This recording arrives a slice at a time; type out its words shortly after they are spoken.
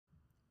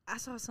I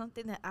saw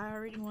something that I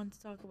already wanted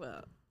to talk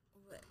about.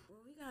 What? Well,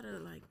 we gotta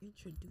like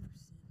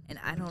introduce. And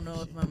I don't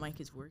know if my mic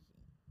is working.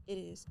 It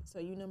is. So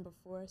you number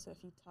 4. So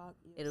if you talk,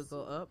 It'll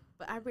go up.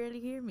 But I barely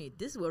hear me.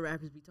 This is what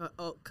rappers be talking.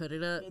 Oh, cut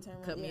it up.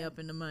 Cut me up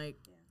in the mic.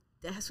 Yeah.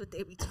 That's what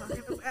they be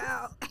talking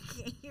about. I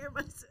can't hear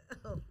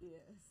myself.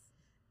 Yes.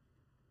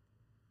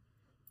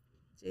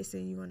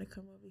 Jason, you want to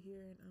come over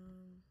here and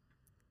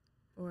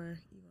or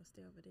you gonna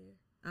stay over there?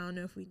 I don't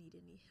know if we need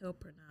any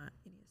help or not.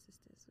 Any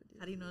assistance with this?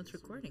 How do you know it's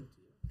recording?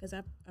 Because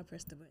I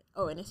pressed the button.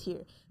 Oh, and it's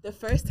here. The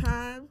first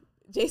time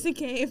Jason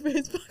came for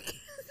his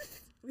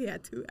podcast, we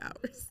had 2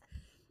 hours.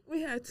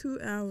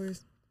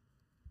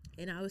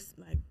 And I was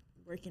like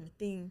working the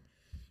thing.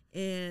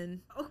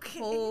 And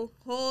whole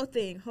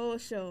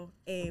show.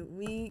 And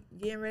we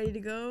getting ready to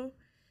go.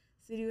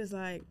 City was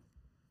like,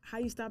 how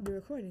you stop the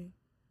recording?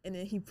 And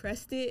then he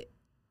pressed it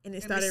and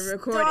it started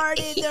recording.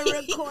 Started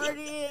the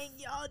recording.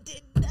 Y'all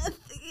did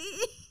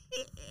nothing.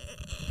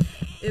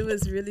 It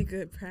was really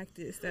good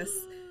practice.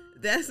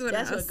 That's what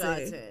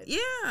God said.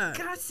 Yeah.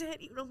 God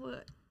said, you know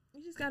what?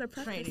 You just gotta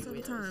practice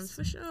sometimes,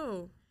 for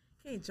sure.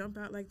 Can't jump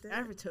out like that. I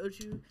ever told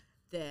you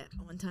that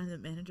one time the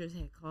managers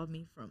had called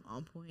me from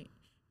On Point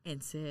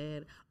and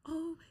said,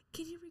 oh,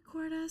 can you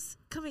record us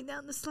coming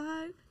down the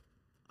slide?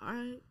 All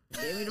right.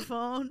 Gave me the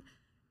phone.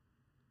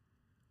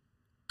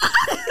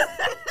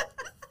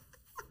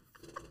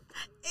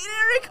 It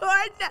didn't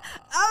record.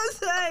 I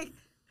was like,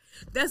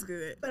 that's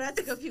good. But I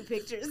took a few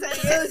pictures. Like,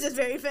 it was just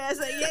very fast.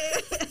 Like,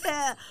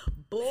 yeah,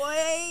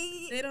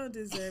 boy. They don't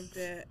deserve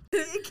that.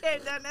 You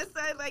came down that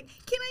side like,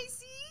 can I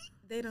see?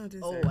 They don't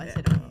deserve that. Oh, I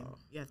said name.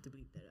 You have to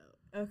bleep that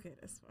out. Okay,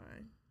 that's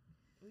fine.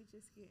 We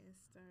just getting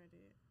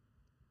started.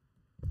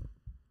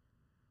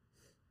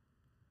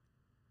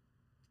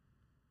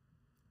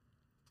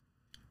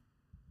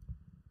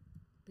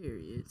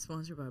 Period.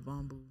 Sponsored by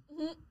Bamboo.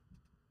 Mm-hmm. All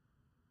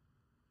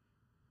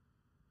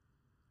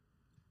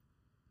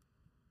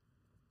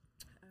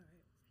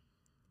right.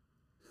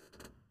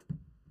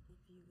 If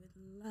you would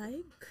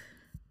like,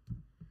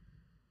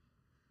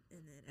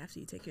 and then after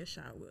you take your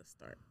shot, we'll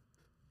start.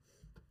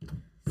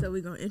 So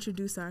we're gonna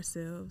introduce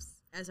ourselves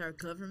as our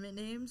government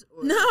names.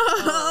 Or? No,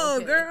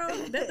 okay. Girl,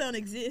 that don't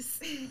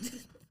exist.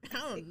 I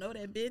don't know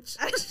that bitch.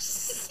 I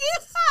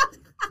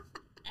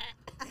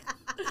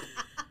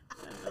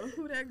don't know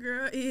who that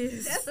girl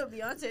is. That's what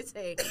Beyonce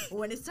say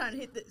when it's time to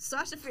hit the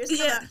Sasha Fierce.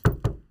 Yeah.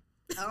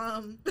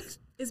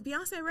 Is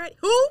Beyonce ready?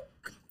 Who?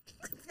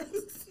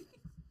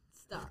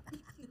 Stop.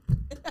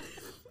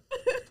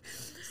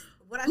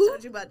 What I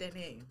told you about that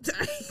name?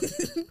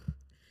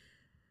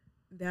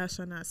 Thou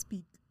shalt not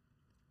speak.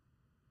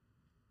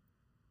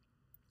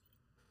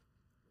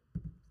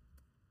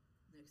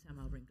 Next time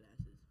I'll bring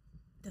glasses.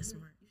 That's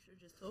smart. You should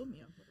have just told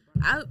me.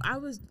 I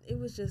was. It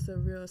was just a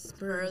real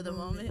spur of the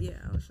moment.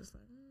 Yeah, I was just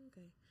like,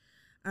 okay.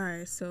 All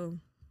right, so.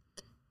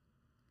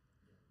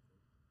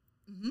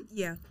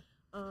 Yeah.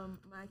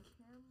 My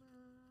camera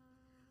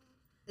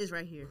is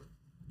right here.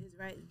 Is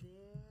right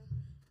there.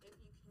 If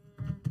you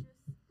can,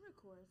 just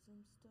record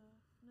some stuff.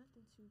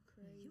 Nothing too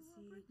crazy.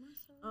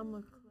 I'm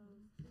a close.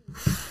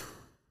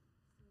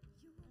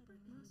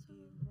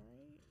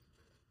 Right.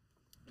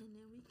 And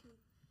then we can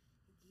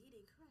get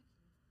it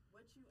cracking.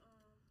 What you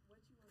want to talk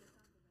about?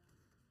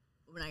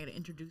 We're not gonna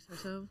introduce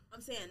ourselves.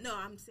 I'm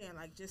saying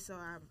like just so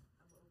I'm aware.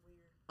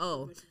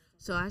 Oh,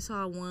 so I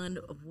saw one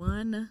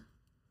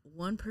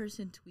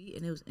person tweet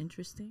and it was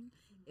interesting.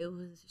 It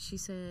was, she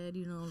said,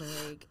 you know,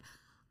 like,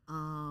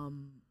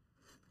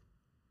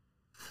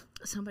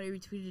 somebody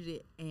retweeted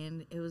it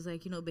and it was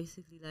like, you know,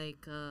 basically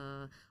like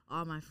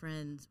all my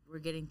friends were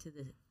getting to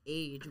the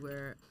age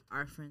where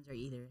our friends are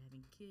either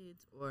having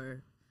kids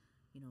or,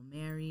 you know,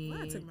 married.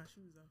 Well, I took my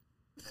shoes off.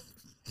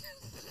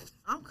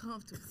 I'm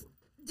comfortable.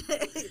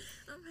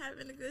 I'm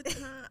having a good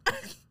time.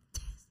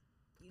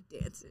 You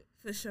dancing.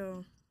 For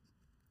sure.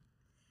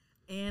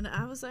 And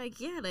I was like,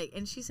 yeah, like,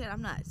 and she said,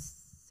 I'm not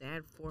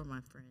sad for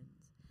my friends.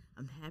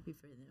 I'm happy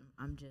for them.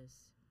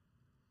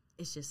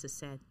 It's just a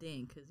sad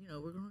thing because, you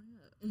know, we're growing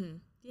up. Mm-hmm.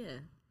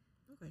 Yeah.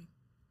 Okay.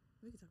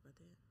 We can talk about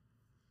that.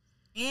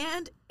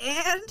 And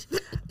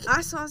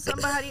I saw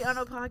somebody on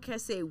a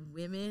podcast say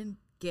women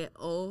get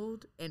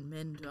old and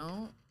men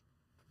don't.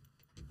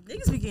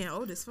 Niggas be getting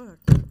old as fuck.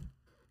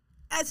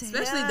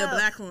 Especially the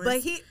black ones.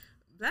 But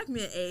black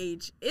men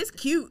age. It's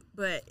cute,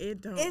 but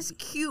it don't. It's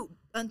cute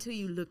until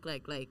you look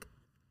like Bill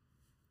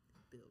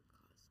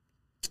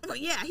Cosby. Oh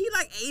yeah, he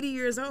like 80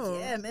 years old.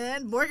 Yeah,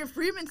 man. Morgan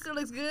Freeman still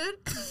looks good.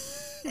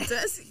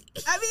 Does he?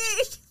 I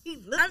mean, he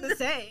looked the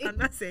same. I'm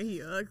not saying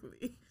he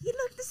ugly. He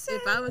looked the same.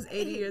 If I was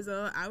 80 years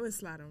old, I would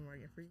slide on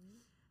Morgan Freeman.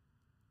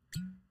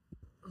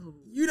 Ooh.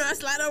 You not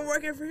slide on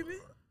Morgan Freeman?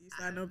 You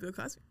slide on Bill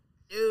Cosby?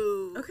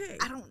 No. Okay.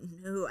 I don't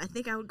know. I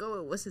think I would go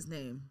with, what's his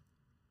name?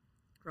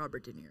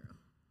 Robert De Niro.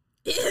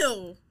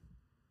 Ew.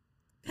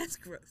 That's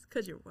gross,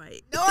 because you're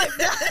white. No, I'm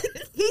not.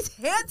 He's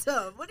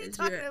handsome. What are you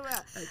talking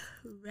about?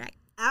 Correct.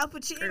 Al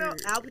Pacino.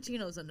 Al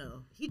Pacino's a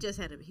no. He's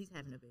having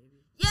a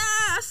baby. Yeah,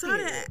 I saw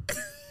that.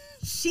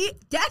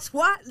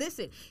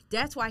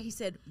 That's why he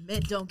said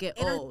men don't get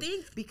and old. I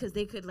think because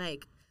they could,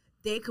 like,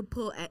 they could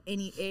pull at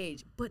any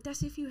age. But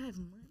that's if you have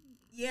money.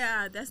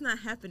 Yeah, that's not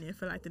happening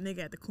for like the nigga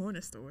at the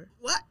corner store.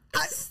 What?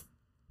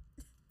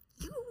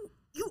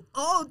 You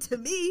old to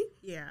me.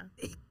 Yeah.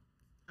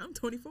 I'm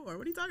 24.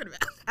 What are you talking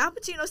about? Al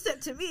Pacino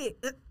said to me.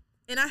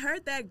 And I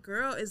heard that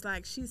girl is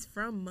like, she's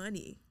from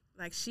money.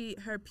 Like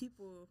her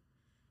people,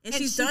 and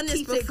she's done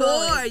this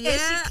before.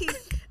 Yeah.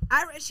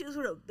 I read she was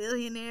with a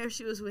billionaire.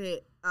 She was with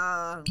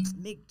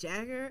Mick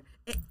Jagger.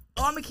 And,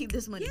 I'm gonna keep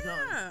this money going.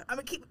 I'm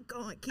gonna keep it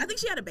going. I think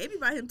she had a baby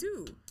by him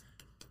too.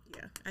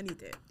 Yeah, I need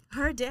that.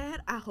 Her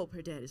dad. I hope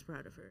her dad is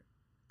proud of her.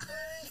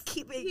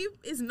 Keep it. He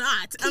is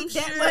not. Keep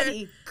that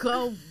money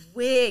going.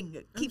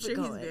 Keep it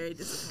going. He's very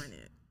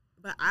disappointed,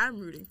 but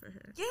I'm rooting for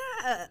her.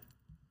 Yeah.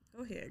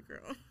 Go ahead,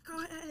 girl.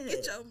 Go ahead.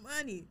 Get your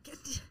money.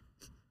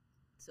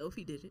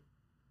 Sophie did it.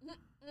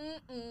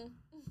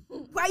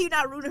 Why you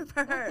not rooting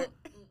for her?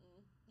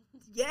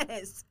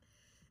 Yes.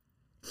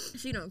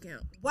 She don't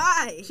count.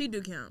 Why? She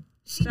do count.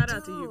 Shout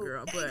out to you,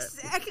 girl. But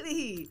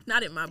exactly.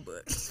 Not in my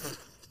book.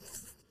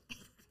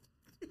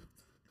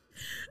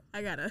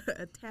 I got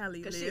a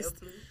tally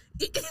list.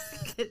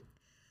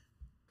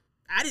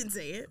 I didn't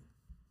say it.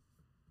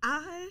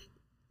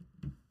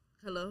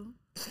 Hello?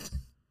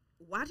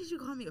 Why did you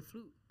call me a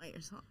flute on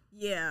your song?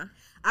 Yeah.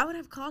 I would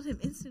have called him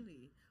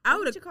instantly. Why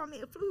would you call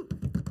me a flute?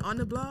 On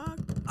the blog?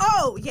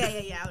 Oh, yeah.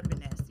 I would have been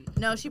nasty.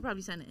 No, she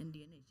probably signed an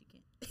NDA. She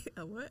can't.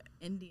 A what?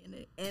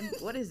 NDA. And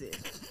what is it?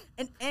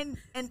 An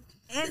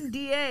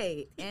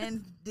NDA.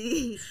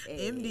 NDA.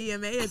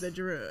 MDMA is a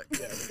drug.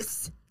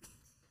 Yes.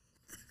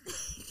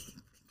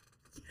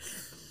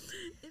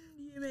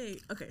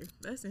 MDMA. Okay,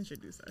 let's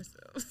introduce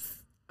ourselves.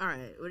 All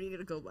right, what are you going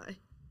to go by?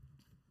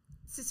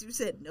 Since you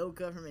said no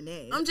government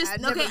name. I'm just, I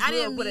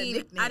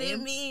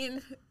didn't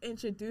mean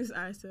introduce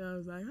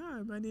ourselves like,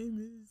 hi, my name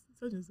is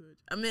such and such.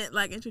 I meant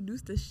like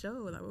introduce the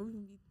show. Like what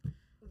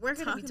we're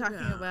going to be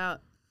talking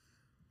about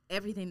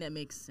everything that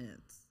makes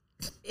sense.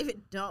 If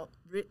it don't,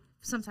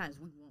 sometimes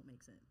we won't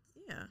make sense.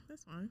 Yeah,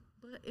 that's fine.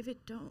 But if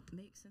it don't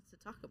make sense to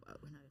talk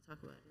about, we're not going to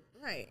talk about it.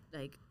 Right.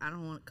 Like, I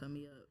don't want to cut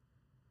me up.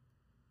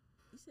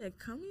 You said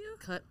come you?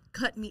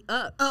 Cut me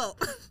up. Oh.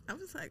 I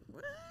was like,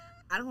 what?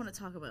 I don't want to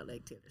talk about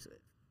like Taylor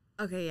Swift.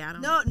 Okay, yeah, I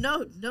don't.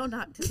 No,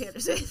 not to Taylor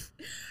Swift.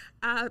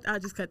 I'll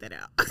just cut that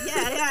out.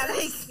 Yeah,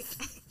 like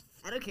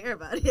I don't care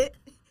about it.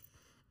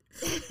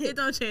 It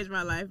don't change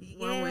my life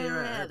one way or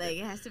another. other. Like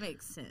it has to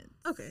make sense.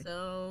 Okay.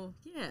 So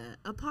yeah,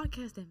 a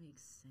podcast that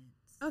makes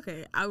sense.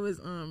 Okay, I was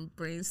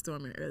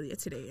brainstorming earlier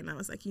today, and I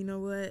was like, you know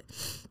what?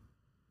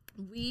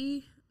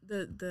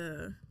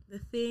 The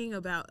thing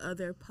about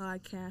other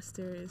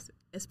podcasters,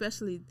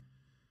 especially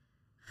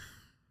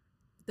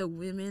the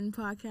women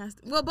podcast.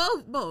 Well,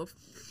 both.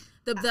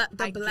 The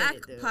black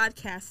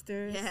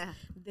podcasters. Yeah.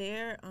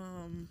 Their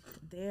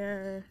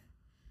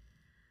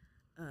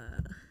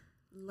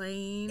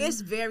lane.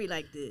 It's very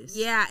like this.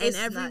 Yeah, it's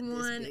and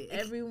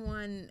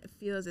everyone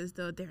feels as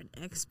though they're an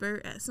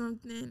expert at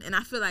something, and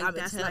I feel like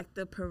that's like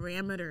the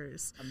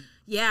parameters.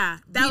 Yeah,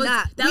 that was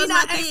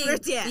my thing.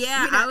 Experts,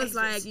 yeah, I was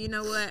like, you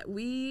know what?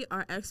 We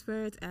are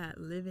experts at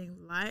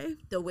living life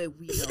the way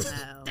we know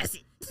how.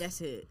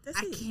 That's it.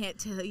 I can't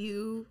tell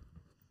you.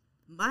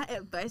 My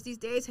advice these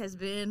days has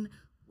been,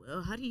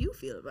 well, how do you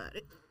feel about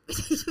it?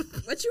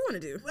 What you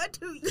want to do? What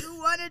do you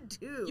want to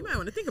do? You might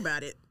want to think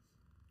about it.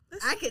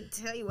 I could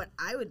tell you what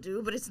I would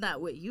do, but it's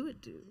not what you would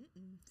do.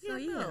 So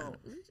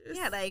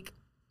Yeah, like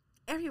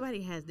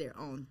everybody has their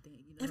own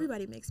thing. You know?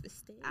 Everybody makes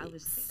mistakes. I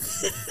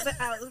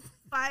was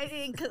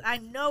fighting because I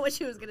know what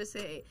she was gonna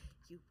say.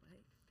 You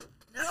white?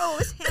 No,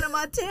 it's Hannah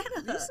Montana.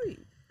 You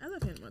sweet. I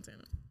love Hannah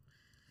Montana.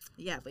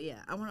 Yeah, but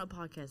I want a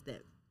podcast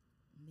that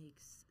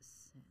makes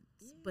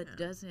sense, but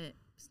doesn't.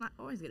 It's not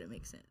always gonna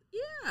make sense.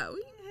 Yeah,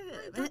 we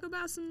talk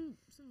about some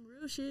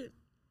real shit.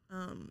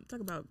 Talk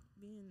about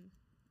being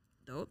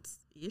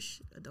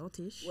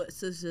adultish. What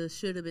sister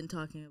should have been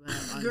talking about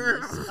on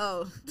Girl. This?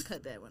 Oh,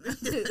 cut that one out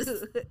too.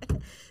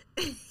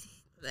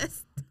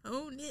 Let's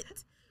tone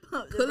it.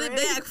 Pull it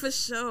back for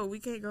sure. We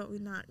can't go. We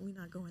not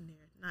going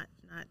there. Not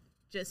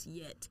just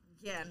yet.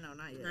 Yeah, no,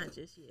 not yet. Not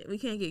just yet. We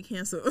can't get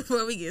canceled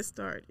before we get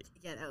started.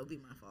 Yeah, that would be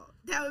my fault.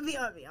 That would be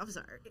on me. I'm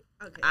sorry.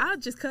 Okay. I'll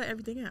just cut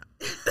everything out.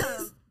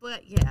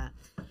 But yeah,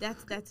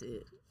 that's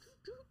it.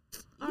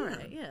 All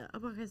right. Yeah, a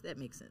podcast that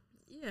makes sense.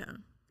 Yeah,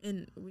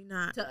 and we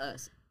not to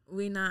us.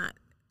 We not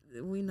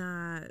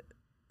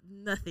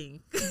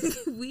nothing.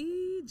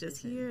 We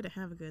just here to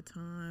have a good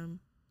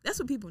time. That's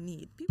what people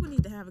need. People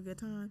need to have a good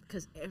time.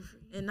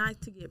 And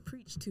not to get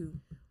preached to.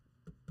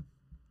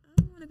 I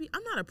don't want to be.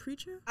 I'm not a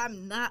preacher.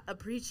 I'm not a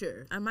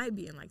preacher. I might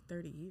be in like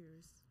 30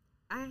 years.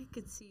 I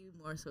could see you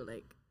more so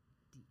like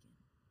deacon.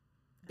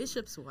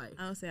 Bishop's wife.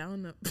 I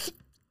don't know.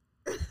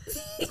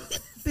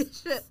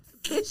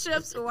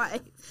 Bishop's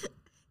wife.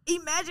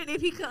 Imagine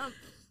if he come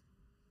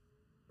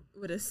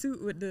with a suit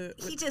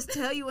he just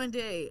tell you one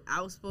day,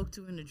 I was spoke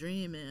to in a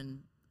dream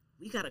and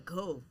we gotta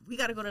go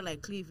to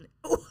like Cleveland.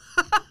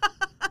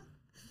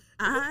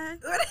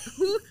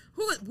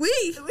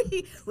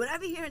 We when I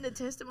be hearing the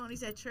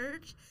testimonies at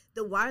church,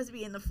 the wives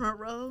be in the front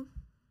row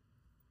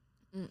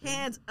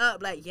Hands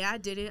up. Like, yeah, I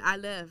did it. I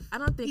left. I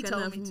don't think He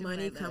told enough me to,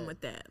 money and I come left.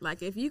 with that.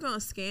 Like, if you're going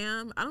to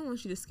scam, I don't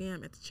want you to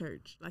scam at the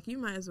church. Like, you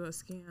might as well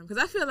scam. Because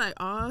I feel like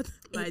all,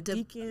 like,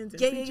 deacons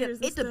and preachers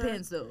and It stuff.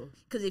 depends, though.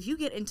 Because if you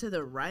get into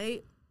the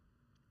right,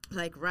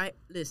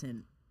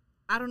 listen,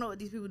 I don't know what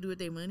these people do with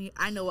their money.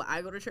 I know what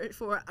I go to church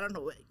for. I don't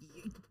know what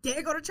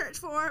they go to church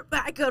for.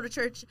 But I go to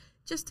church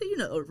just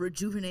to,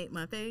 rejuvenate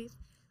my faith.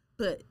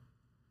 But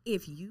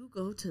if you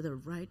go to the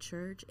right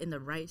church in the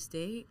right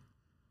state,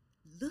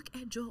 look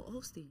at Joel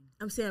Osteen.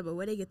 I'm saying, but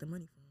where they get the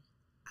money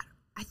from?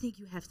 I think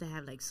you have to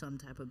have, like, some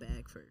type of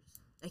bag first.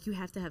 Like, you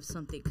have to have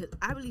something. Because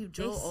I believe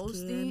Joel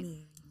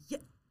Osteen. Yeah,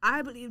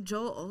 I believe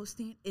Joel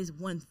Osteen is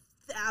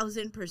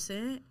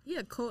 1,000%. He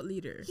a cult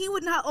leader. He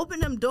would not open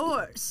them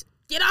doors.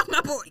 Get off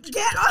my porch.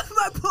 Get off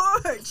my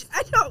porch.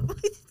 I don't.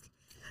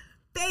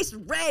 Face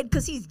red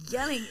because he's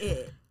yelling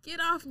it. Get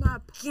off my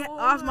porch. Get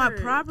off my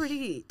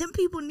property. Them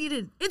people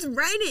needed. It's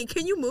raining.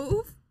 Can you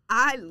move?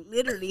 I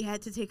literally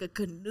had to take a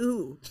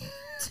canoe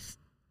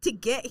to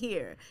get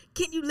here.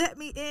 Can you let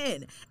me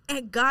in?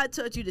 And God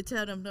told you to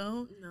tell them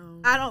no? No.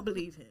 I don't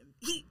believe him.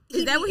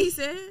 Is that what he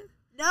said?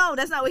 No,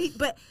 that's not what he.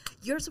 But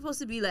you're supposed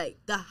to be like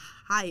the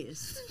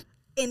highest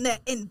in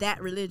that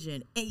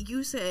religion, and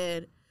you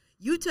said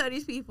you tell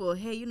these people,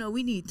 hey,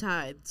 we need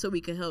tithe so we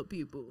can help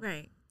people.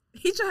 Right.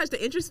 He charged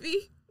the interest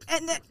fee.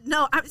 And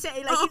no, I'm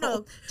saying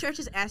Oh.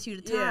 churches ask you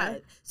to tithe, Yeah.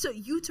 so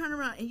you turn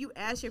around and you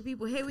ask your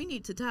people, hey, we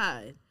need to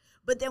tithe,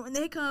 but then when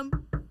they come,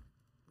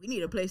 we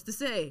need a place to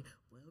stay.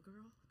 Well,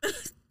 girl.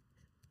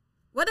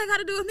 What that got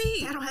to do with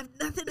me? That don't have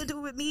nothing to do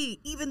with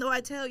me, even though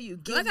I tell you.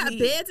 Do I got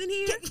beds in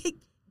here?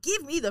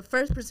 Give me the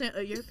first %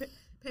 of your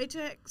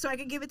paycheck so I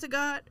can give it to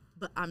God,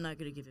 but I'm not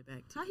going to give it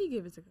back to How he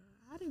give it to God?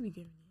 How did we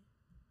give it?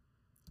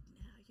 you.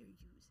 Now you're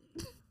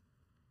using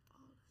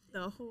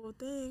The whole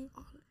thing.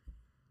 all of it.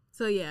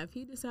 So yeah, if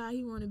he decide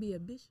he want to be a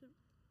bishop,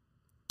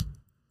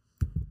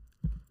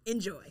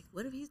 enjoy.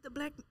 What if he's the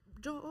black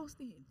Joel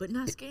Osteen, but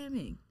not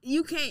scamming?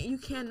 You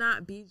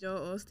cannot be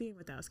Joel Osteen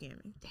without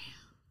scamming. Damn.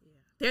 Yeah.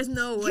 There's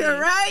no way. You're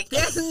right.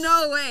 There's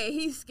no way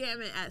he's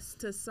scamming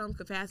to some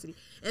capacity,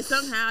 and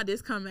somehow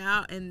this come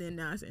out, and then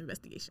now it's an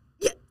investigation.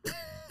 Yeah.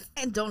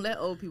 And don't let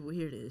old people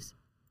hear this.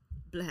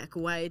 Black,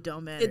 white,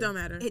 don't matter. It don't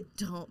matter. It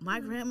don't. My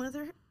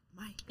grandmother,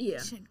 my Yeah.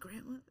 Haitian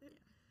grandmother.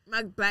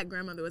 My black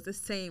grandmother was the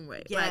same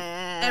way. Yeah.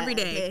 Like every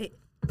day.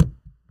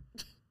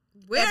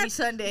 Every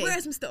Sunday.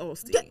 Where's Mr.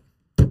 Osteen?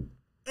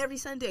 Every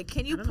Sunday.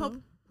 Can I you don't pump?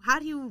 know. How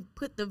do you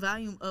put the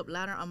volume up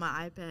louder on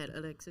my iPad,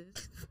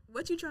 Alexis?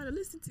 What you trying to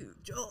listen to?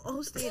 Joel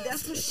Osteen,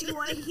 that's what she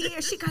want to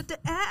hear. She got the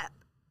app.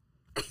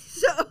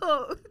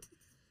 So,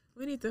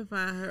 We need to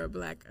find her a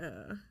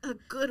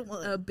good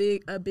one. a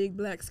big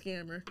black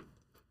scammer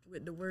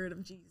with the word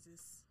of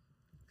Jesus.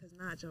 Cause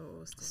not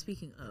Joel Osteen.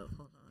 Speaking of,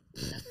 hold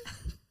on.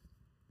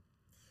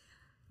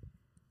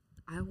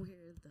 I wear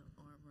the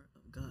armor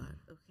of God,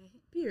 okay?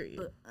 Period.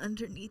 But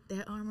underneath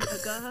that armor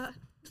of God,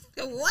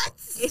 What?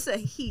 it's a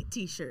heat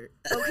t-shirt,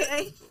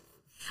 okay?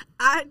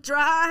 I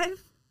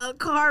drive a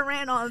car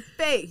ran on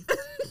faith.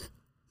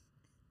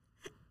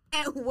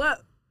 And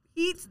what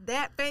heats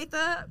that faith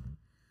up?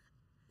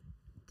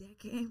 That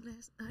game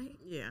last night.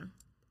 Yeah.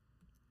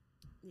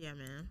 Yeah,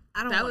 man.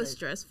 I don't That wanna, was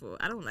stressful.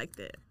 I don't like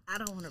that. I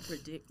don't want to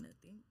predict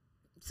nothing.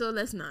 So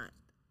let's not.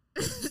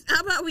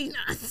 How about we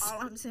not?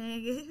 All I'm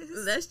saying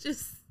is, Let's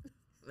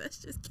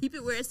just keep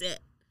it where it's at.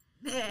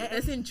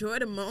 Let's enjoy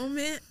the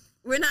moment.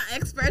 We're not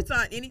experts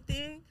on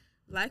anything.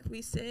 Like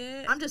we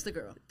said, I'm just a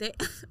girl.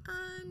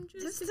 I'm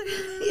just Just a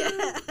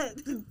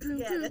girl.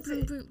 yeah, that's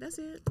it. That's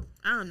it.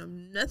 I don't know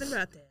nothing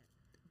about that.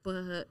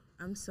 But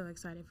I'm so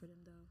excited for them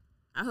though.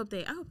 I hope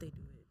they do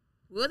it.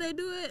 Will they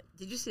do it?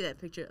 did you see that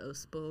picture of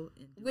Spo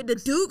and With the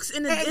Dukes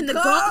in the And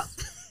golf? golf?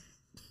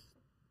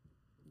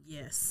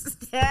 Yes.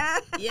 Yeah.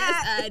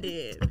 Yes, I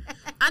did.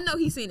 I know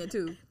he's seen it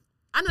too.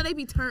 I know they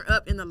be turned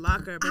up in the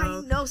locker, bro.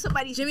 I know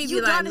somebody. Jimmy you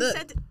be like, done look.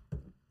 said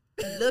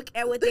look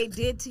at what they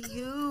did to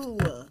you.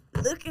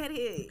 Look at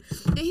it.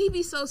 And he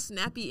be so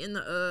snappy in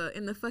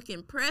the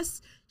fucking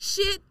press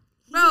shit.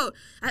 Bro,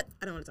 I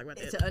don't want to talk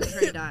about It's that. an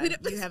untrained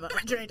eye. You have an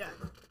untrained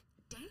eye.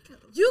 Damn.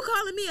 You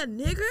calling me a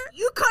nigger?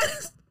 You call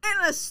us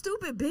and a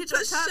stupid bitch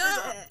on For top sure.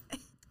 of that.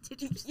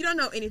 Did you? You don't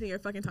know anything you're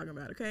fucking talking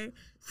about, okay?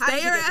 How did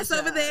Stay you your get ass the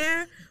over job?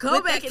 there. Go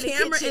with back that in the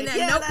camera kitchen. and that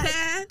Yeah,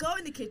 notepad. like, go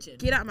in the kitchen.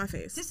 Get out my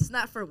face. This is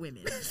not for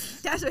women.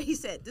 That's what he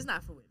said. This is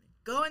not for women.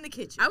 Go in the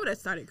kitchen. I would have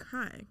started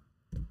crying.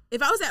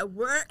 If I was at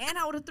work And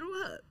I would have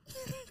threw up.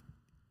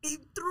 He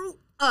threw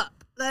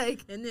up.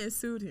 Like, and then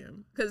sued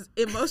him because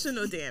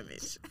emotional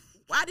damage.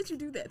 Why did you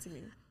do that to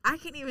me? I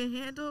can't even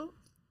handle.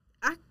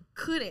 I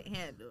couldn't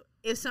handle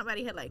if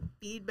somebody had like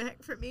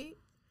feedback for me.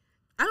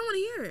 I don't want to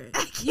hear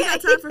I it. You got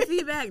can't time for even-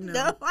 feedback? No.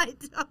 No, I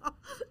don't.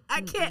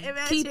 I can't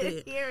imagine Keep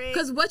it. hearing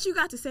Because what you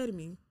got to say to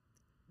me?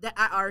 that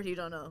I already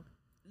don't know.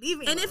 Leave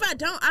me And alone. if I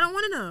don't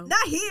want to know.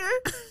 Not here.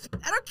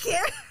 I don't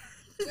care.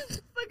 What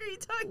the fuck are you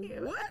talking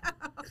about?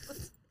 What?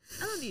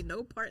 I don't need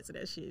no parts of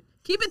that shit.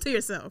 Keep it to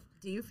yourself.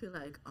 Do you feel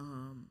like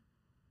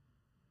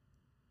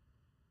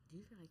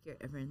you're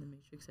ever in the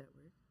Matrix at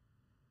work?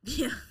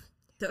 Yeah.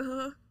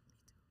 Duh.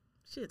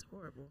 Shit's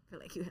horrible. I feel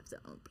like you have to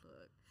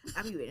unplug.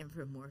 I be waiting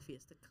for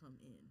Morpheus to come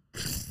in,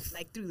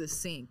 like through the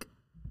sink.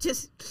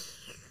 Just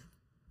yeah,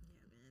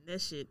 man,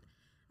 that shit.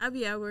 I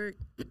be at work,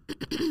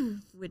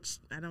 which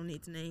I don't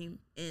need to name,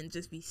 and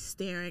just be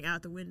staring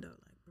out the window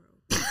like,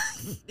 bro,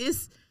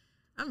 this.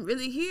 I'm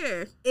really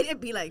here. It'd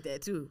be like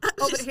that too.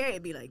 Over here,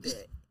 it'd be like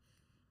that.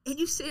 And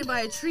you sit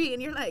by a tree,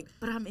 and you're like,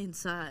 "But I'm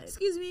inside."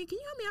 Excuse me, can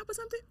you help me out with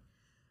something?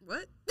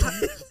 What?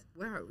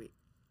 Where are we?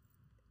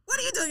 What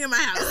are you doing in my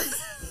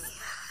house?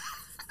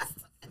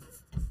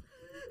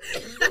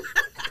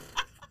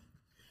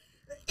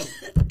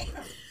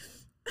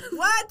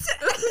 What?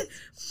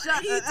 What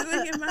are you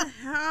doing in my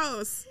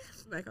house?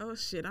 Like, oh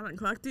shit, I done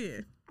clocked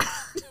in.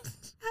 How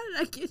did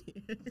I get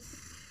here?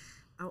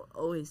 I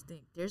always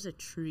think there's a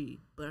tree,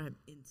 but I'm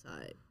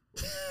inside.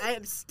 I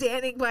am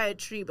standing by a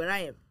tree, but I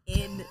am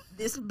in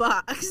this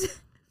box.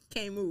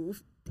 Can't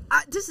move.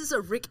 This is a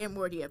Rick and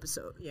Morty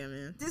episode. Yeah,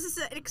 man. This is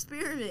an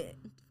experiment.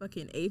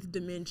 Fucking 8th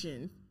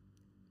dimension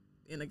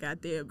in a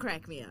goddamn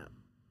Crack me up.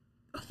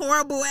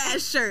 horrible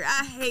ass shirt.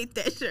 I hate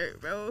that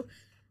shirt, bro.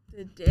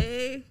 The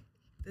day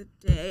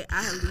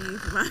I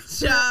leave my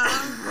job,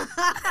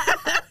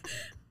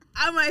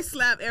 I might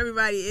slap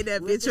everybody in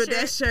that bitch with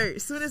that shirt.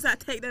 As soon as I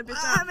take that bitch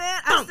off.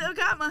 Man, I still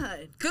got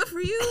mine. Good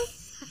for you.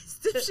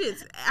 Shit,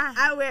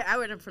 I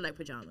wear them for like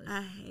pajamas.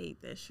 I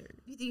hate that shirt.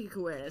 You think you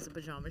could wear it as a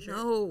pajama shirt?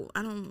 No,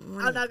 I don't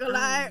want I'm not gonna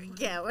lie.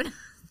 Yeah,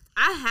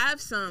 I have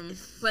some,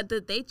 but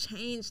they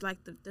changed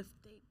like the bro.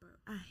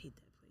 I hate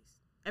that place.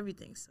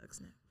 Everything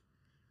sucks now.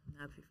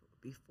 Not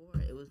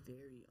before it was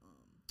very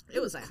it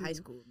was like cool. High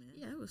school, man.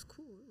 Yeah, it was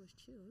cool. It was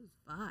chill. It was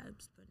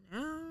vibes. But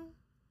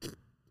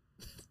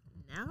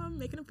now I'm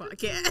making a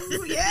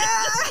podcast.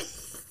 Yeah.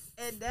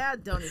 And now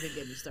don't even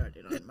get me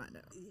started on my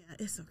note. Yeah,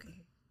 it's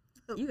okay.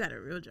 You got a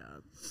real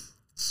job.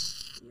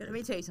 Let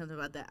me tell you something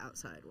about that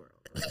outside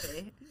world.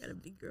 Okay, you got a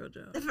big girl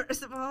job.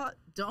 First of all,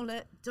 don't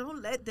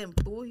let them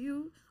fool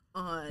you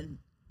on.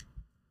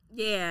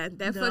 Yeah,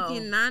 that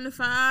fucking 9 to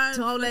 5.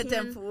 Don't let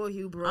them fool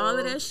you, bro. All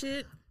of that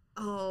shit.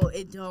 Oh,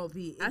 it don't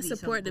be. I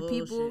support the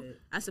people.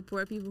 I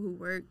support people who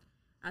work.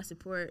 I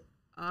support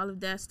all of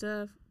that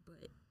stuff.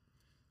 But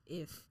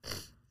if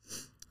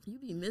you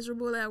be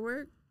miserable at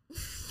work,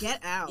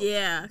 get out.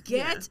 Yeah,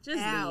 get just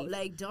out. Leave.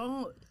 Like,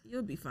 don't.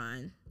 You'll be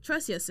fine.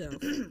 Trust yourself.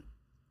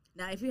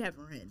 Now, if you have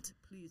rent,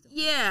 please don't.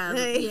 Yeah,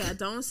 like, yeah.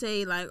 Don't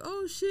say like,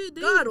 "Oh shit,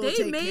 they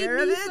made care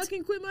me of it.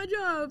 fucking quit my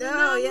job."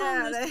 Oh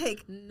yeah,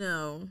 like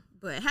no.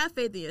 But have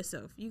faith in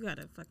yourself. You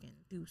gotta fucking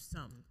do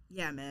something.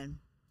 Yeah, man.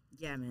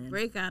 Yeah, man.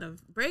 Break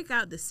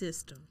out the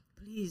system.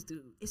 Please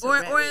do. It's or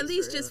at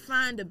least just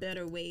find a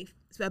better way,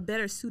 a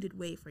better suited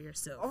way for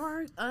yourself.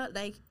 Or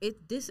like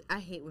this. I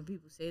hate when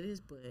people say this,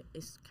 but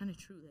it's kind of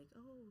true. Like,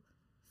 oh,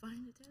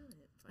 find the talent.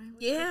 Find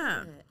what you're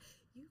good at.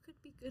 You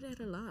could be good at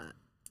a lot,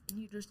 and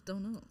you just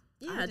don't know.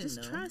 Yeah,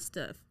 just try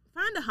stuff.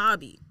 Find a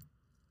hobby.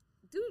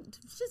 Dude,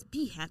 just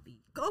be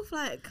happy. Go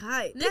fly a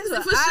kite. Niggas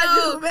That's for what I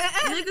sure. do, man.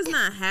 Niggas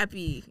not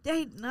happy.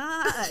 They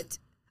not.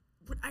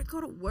 When I go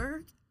to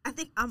work, I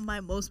think I'm my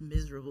most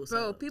miserable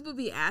self. Bro, people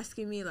be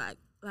asking me like,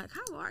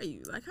 how are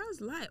you? Like, how's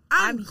life?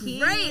 I'm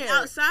great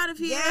outside of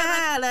here.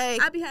 Yeah,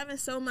 like I be having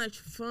so much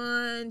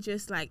fun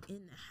just like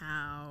in the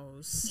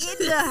house.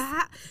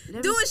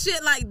 Doing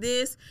shit like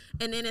this.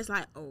 And then it's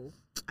like, oh,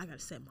 I gotta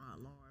set my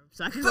alarm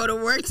so I can go to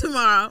work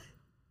tomorrow.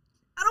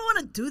 I don't want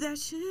to do that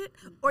shit.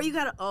 Or you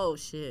gotta, oh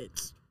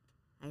shit,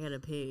 I gotta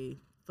pay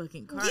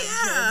fucking car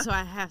insurance, so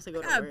I have to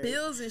go to work.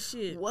 Bills and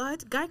shit.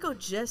 What? Geico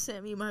just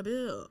sent me my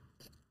bill,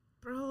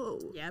 bro.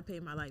 Yeah, I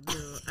paid my light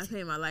bill. I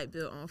paid my light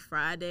bill on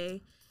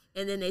Friday,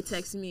 and then they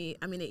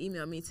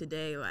emailed me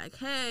today like,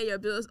 hey, your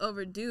bill's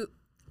overdue.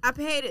 I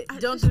paid it.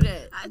 Don't do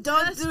that.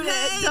 Don't do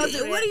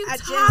that. What are you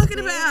talking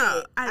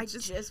about? I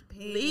just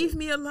paid. Leave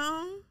me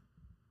alone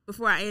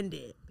before I end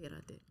it.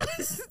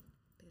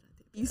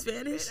 You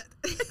Spanish?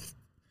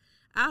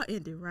 I'll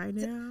end it right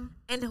now.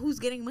 And who's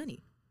getting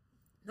money?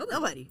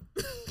 Nobody.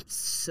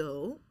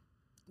 So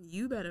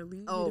you better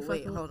leave. Oh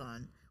wait, hold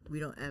on.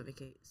 We don't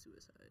advocate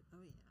suicide.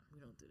 Oh yeah,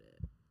 we don't do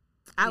that.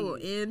 I will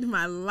end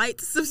my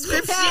light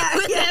subscription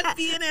with that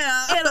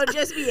FBNL. It'll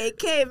just be a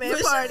caveman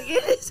party.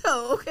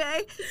 So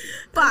okay,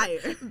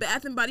 fire.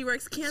 Bath and Body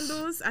Works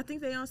candles. I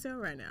think they on sale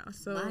right now.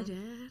 So my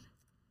dad,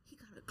 he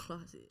got a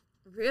closet.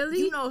 Really?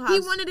 You know how he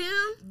one of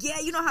them?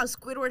 Yeah, you know how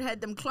Squidward had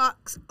them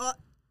clocks?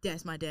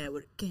 That's my dad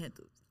with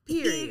candles.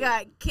 Period. He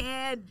got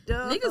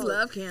candles. Niggas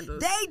love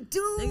candles. They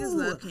do. Niggas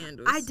love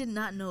candles. I did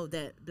not know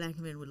that black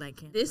men would like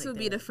candles. This would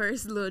be the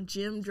first little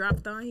gem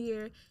dropped on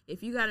here.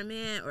 If you got a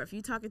man or if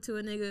you talking to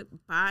a nigga,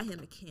 buy him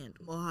a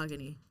candle.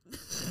 Mahogany.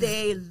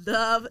 They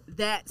love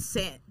that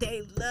scent.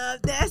 They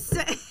love that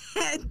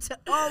scent.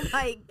 Oh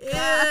my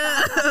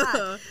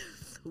god.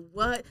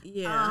 What?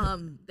 Yeah.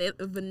 They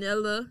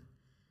vanilla.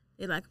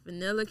 They like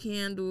vanilla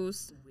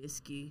candles.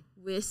 Whiskey.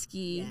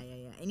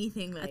 Yeah.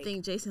 Anything like. I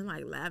think Jason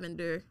like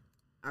lavender.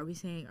 Are we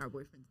saying our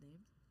boyfriend's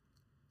names?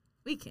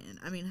 We can.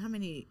 I mean, how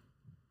many?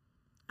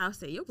 I'll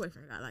say your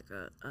boyfriend got like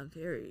a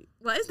very,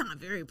 well, it's not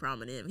very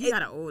prominent. He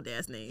got an old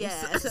ass name.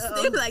 Yeah. So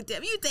they be like,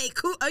 damn, you think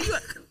cool? Are you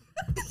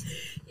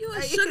You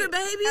a sugar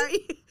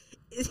baby?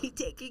 Is he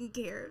taking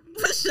care of you?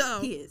 For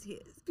sure. He is.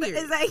 But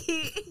it's like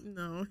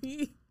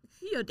he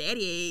your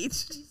daddy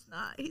age. He's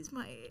not. He's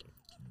my age.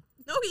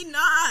 No, he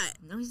not.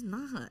 No, he's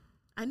not.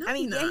 I know. I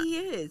mean, yeah, he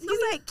is. No,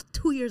 he's like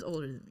 2 years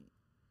older than me.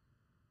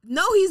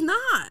 No, he's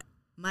not.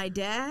 My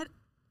dad.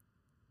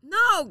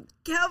 No,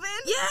 Kelvin.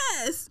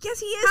 Yes. Yes,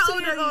 he is. How 2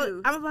 old years are you?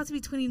 old. I'm about to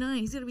be 29.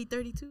 He's gonna be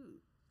 32.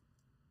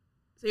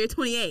 So you're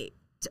 28.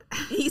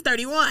 He's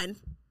 31.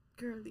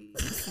 Girly,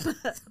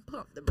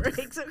 pump the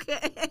brakes, okay?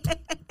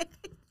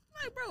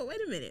 Like, bro, wait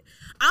a minute.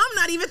 I'm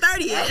not even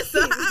 30 yet. So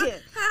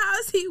how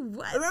is he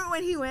what? Remember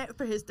when he went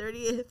for his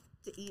 30th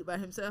to eat by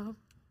himself?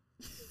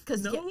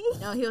 Cause No.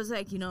 He was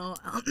like,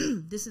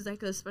 this is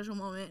like a special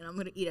moment, and I'm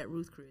gonna eat at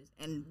Ruth Chris,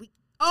 and we.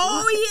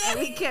 Oh yeah. And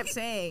we kept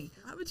saying,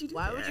 Why would you do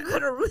why that? would you go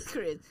to Ruth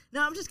Chris?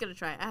 No, I'm just gonna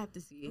try it. I have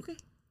to see. Okay.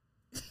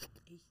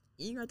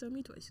 You ain't gotta tell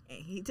me twice. And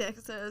he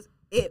texted us.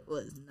 It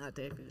was not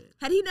that good.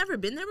 Had he never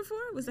been there before?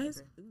 Was that his?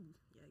 Never. Ooh,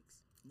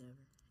 yikes. Never.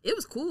 It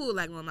was cool.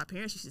 Like when my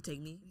parents used to take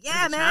me. Yeah,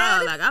 as a man.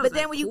 child. Like, I was but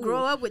then like, when you cool.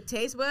 grow up with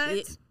taste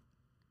buds,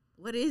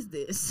 what is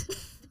this?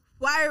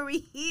 Why are we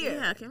here?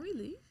 Yeah, can we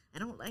leave? I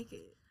don't like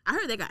it. I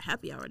heard they got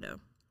happy hour though.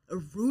 A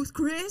Ruth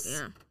Chris?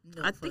 Yeah.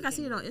 No I think I fucking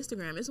seen it on way.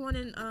 Instagram. It's one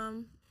in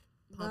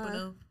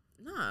Pompano.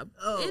 Nah,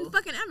 Oh. in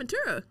fucking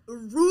Aventura.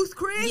 Ruth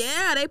Chris?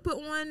 Yeah, they put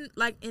one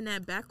like in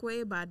that back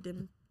way by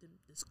the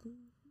school.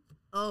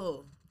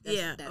 Oh.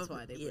 Yeah, That's over-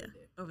 why they yeah, put it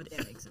there. over there.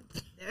 That makes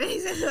sense. That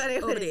makes sense why they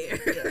Over put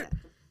it there. Yeah.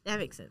 That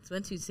makes sense.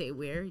 Once you say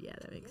where, yeah,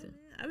 that makes sense.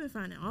 I've been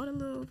finding all the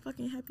little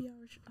fucking happy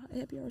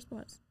hour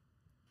spots.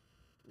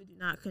 We do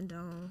not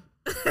condone.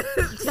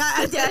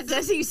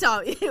 That's you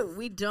saw.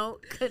 We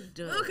don't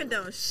condone. We don't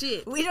condone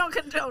shit. We don't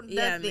condone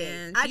Yeah, nothing.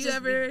 man. I You just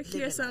ever be hear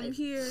living something life.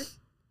 here?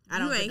 I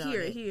don't You ain't condone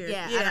hear it. it here.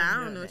 Yeah, I don't know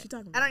condone what it. you're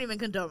talking I about. don't even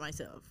condone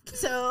myself.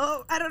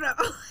 So I don't know.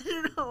 I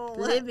don't know. What.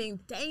 Living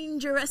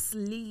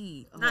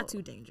dangerously. Not Oh.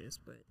 too dangerous,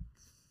 but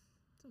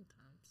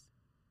sometimes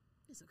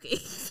it's okay.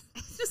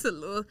 It's just a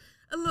little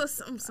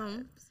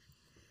something.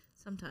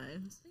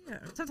 Sometimes. Yeah.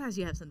 Sometimes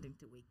you have something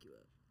to wake you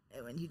up.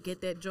 And when you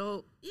get that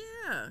jolt,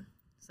 Yeah.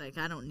 it's like,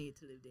 I don't need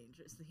to live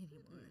dangerously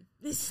anymore.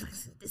 This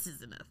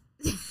is enough.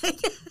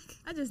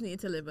 I just need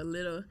to live a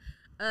little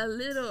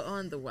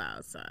on the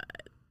wild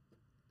side.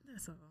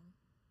 That's all.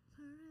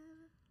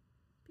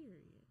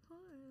 Period.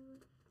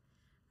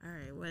 All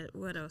right.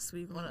 What else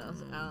we What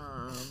else?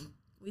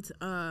 We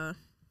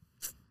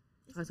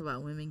Talked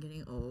about women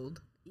getting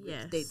old.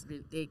 yes.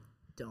 They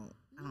don't.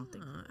 I don't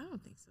think. I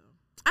don't think so.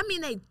 I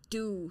mean, they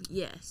do.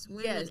 Yes.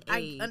 Women Yes, I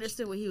age.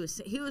 understood what he was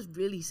saying. He was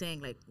really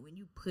saying, like, when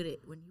you put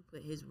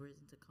his words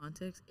into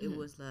context, it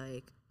was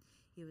like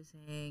he was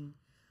saying,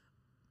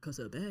 because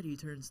a baddie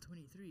turns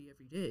 23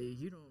 every day.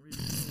 You don't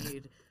really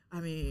need. I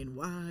mean,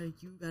 why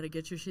you gotta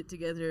get your shit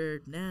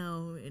together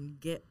now and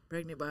get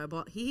pregnant by a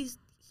ball? He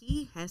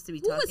has to be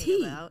Who talking was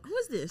he? about. Who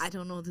is this? I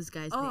don't know this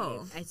guy's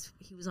Oh. name.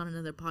 He was on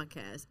another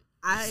podcast.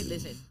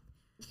 Listen.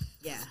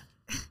 Yeah.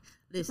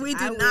 Listen, We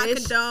do I not wish-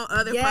 condone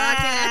other yeah,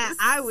 podcasts.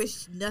 I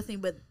wish nothing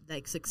but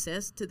like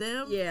success to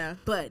them. Yeah.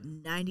 But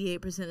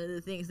 98% of the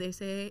things they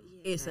say,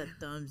 it's a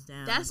thumbs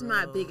down. That's bro.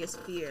 my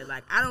biggest fear.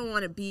 Like, I don't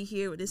want to be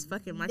here with this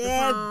fucking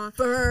microphone.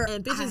 Never.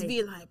 And bitches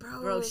be like,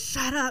 bro,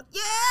 shut up.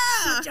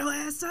 yeah. Shut your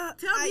ass up.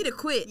 Tell me to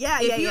quit.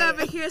 Yeah, if yeah, you yeah,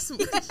 ever yeah. hear some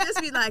bitches just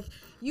be like,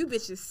 you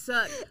bitches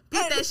suck.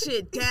 Put that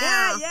shit down.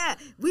 Yeah, yeah.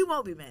 We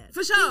won't be mad.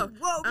 For sure. We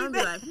won't be I'm be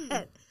mad.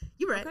 like,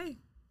 You're right. Okay.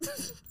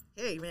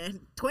 Hey, man.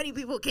 20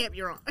 people can't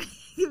be wrong.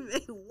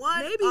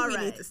 One, Maybe all we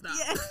right. need to stop.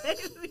 Yeah,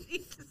 maybe we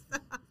need to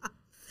stop.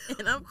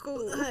 And I'm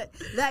cool.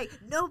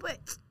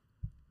 But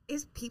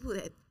it's people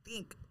that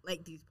think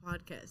like these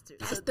podcasters.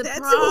 That's So the that's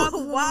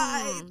problem.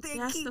 why they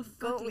That's keep the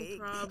fucking going.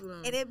 problem.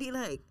 And it'd be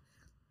like,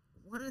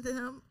 one of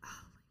them,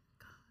 oh my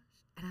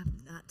gosh, and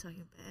I'm not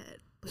talking bad,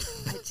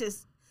 but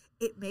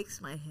it makes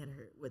my head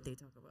hurt what they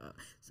talk about.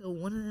 So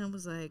one of them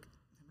was like,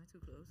 am I too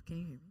close? Can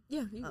you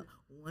hear me? Yeah.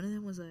 One of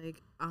them was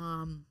like,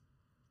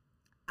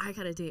 I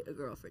gotta date a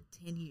girl for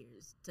 10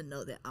 years to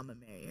know that I'm gonna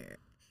marry her.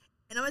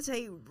 And I'm gonna tell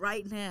you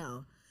right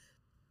now,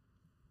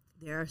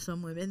 there are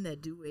some women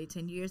that do wait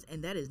 10 years,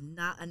 and that is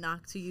not a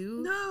knock to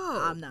you. No.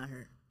 I'm not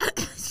her.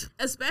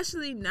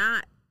 Especially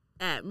not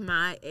at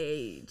my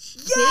age.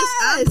 Yes!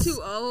 Bitch, I'm too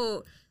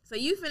old. So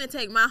you finna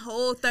take my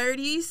whole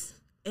 30s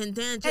and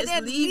then just And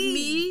then leave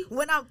me?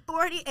 when I'm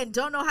 40 and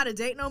don't know how to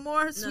date no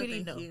more,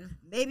 sweetie, thank no. you.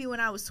 Maybe when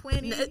I was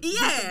 20, Yeah. we could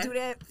do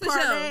that For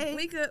parlay. sure.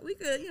 We could,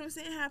 you know what I'm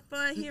saying, have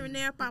fun here and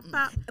there, pop.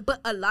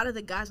 But a lot of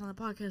the guys on the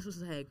podcast was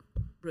like,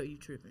 bro, you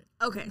tripping.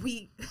 Okay.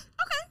 We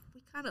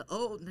kind of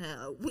old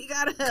now. We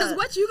gotta. Because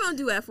what you gonna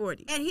do at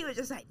 40? And he was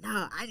just like,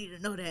 nah, I need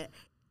to know that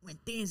when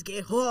things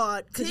get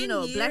hard. Because, 10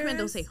 black men don't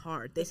years? say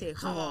hard. They say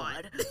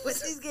hard. When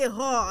things get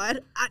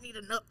hard, I need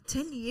to know.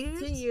 10 years?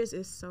 10 years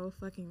is so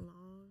fucking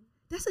long.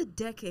 That's a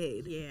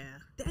decade. Yeah.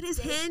 That is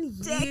 10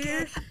 a decade.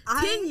 years?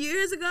 10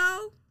 years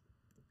ago?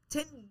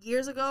 10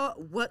 years ago,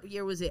 what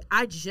year was it?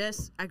 I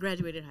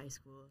graduated high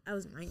school. I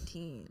was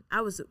 19.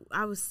 I was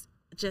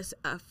just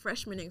a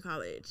freshman in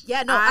college.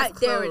 Yeah, no,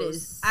 there it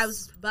is. closed. I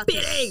was about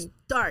Spitting. to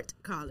start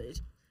college.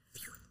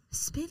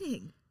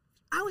 Spitting.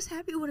 I was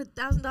happy with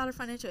 $1,000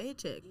 financial aid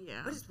check.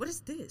 Yeah. What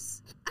is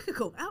this? I could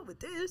go out with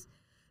this.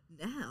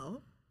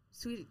 Now,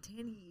 sweetie,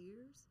 10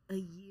 years? A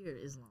year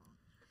is long.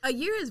 A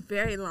year is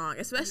very long,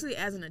 especially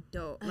as an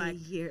adult. Like, a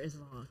year is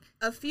long.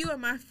 A few of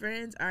my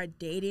friends are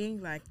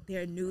dating, like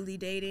they're newly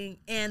dating,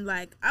 and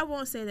like I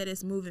won't say that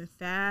it's moving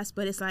fast,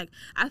 but it's like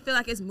I feel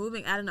like it's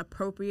moving at an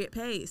appropriate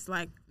pace.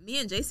 Like me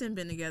and Jason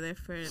been together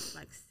for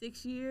like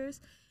 6 years,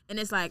 and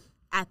it's like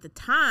at the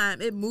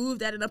time it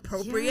moved at an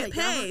appropriate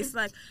pace.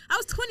 Like I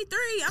was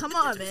 23. Come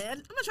on, man. I'm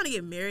not trying to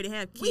get married and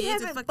have kids. We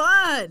having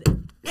fun,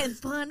 and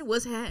fun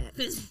was had.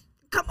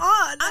 Come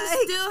on, I'm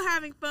still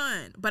having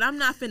fun, but I'm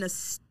not finna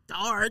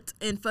start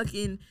and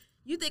fucking.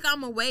 You think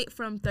I'm gonna wait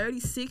from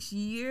 36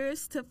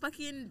 years to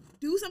fucking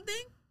do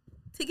something?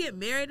 To get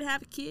married and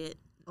have a kid?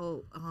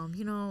 Oh,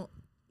 you know,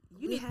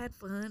 we had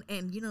fun,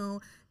 and you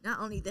know, not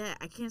only that,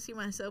 I can't see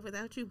myself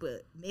without you,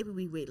 but maybe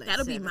we wait like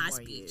that'll 7 be my more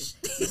speech.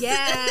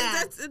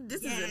 Yeah,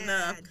 this is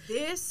enough.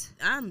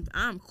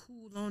 I'm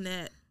cool on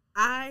that.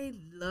 I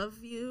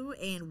love you,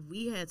 and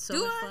we had so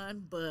much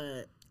fun,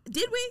 but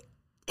did we?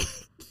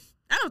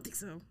 I don't think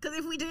so. Because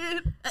if we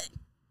did,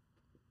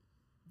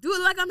 do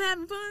it like I'm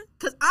having fun.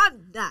 Because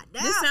I'm not.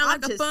 Now this sounds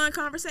like a fun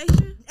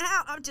conversation.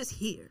 Now I'm just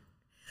here.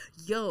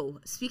 Yo,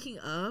 speaking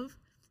of,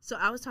 so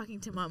I was talking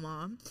to my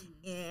mom,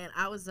 and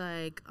I was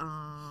like, what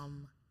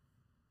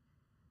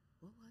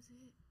was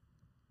it?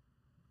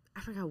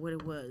 I forgot what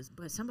it was,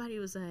 but somebody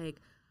was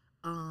like,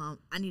 I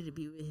need to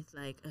be with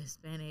like a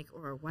Hispanic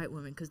or a white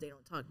woman because they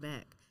don't talk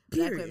back.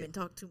 Period. Black women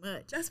talk too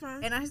much. That's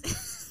fine. And I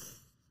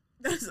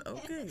that's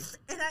okay.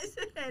 And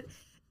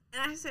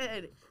I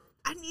said,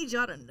 I need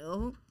y'all to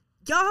know,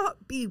 y'all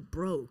be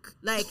broke.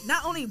 Like,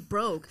 not only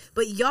broke,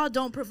 but y'all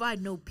don't provide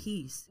no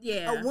peace.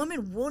 Yeah. A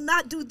woman will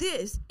not do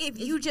this if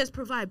you just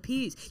provide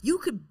peace. You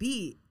could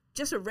be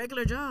just a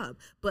regular job,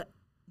 but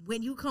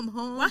when you come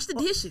home, wash the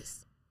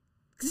dishes.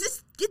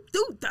 Just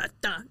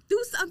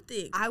do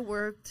something. I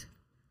worked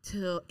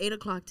till 8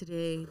 o'clock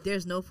today.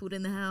 There's no food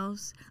in the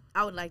house.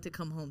 I would like to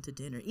come home to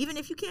dinner, even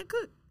if you can't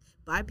cook.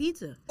 Buy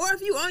pizza. Or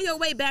if you on your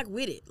way back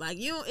with it. Like,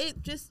 you know,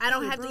 it just... I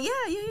don't have to...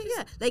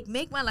 Yeah. Like,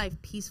 make my life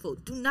peaceful.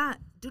 Do not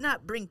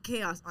bring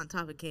chaos on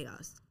top of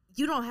chaos.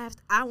 You don't have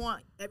to... I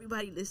want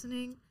everybody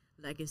listening,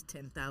 like it's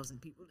 10,000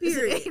 people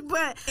period. Listening.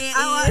 But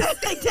I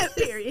want... like that,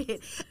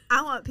 period.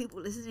 I want people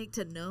listening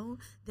to know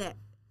that,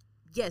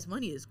 yes,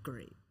 money is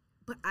great.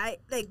 But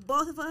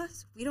both of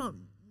us, we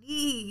don't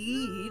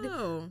need...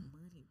 No.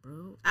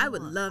 Bro, I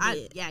would love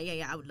it. Yeah,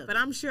 I would love it. But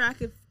I'm sure I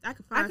could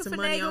find some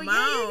money on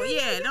my own.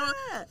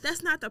 Yeah,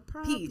 that's not the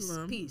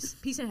problem.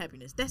 Peace and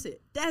happiness. That's it.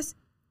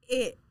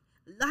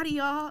 A lot of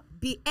y'all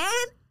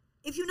and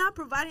if you're not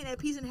providing that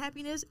peace and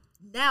happiness,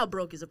 now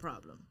broke is a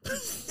problem.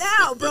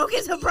 Now broke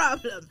is a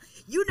problem.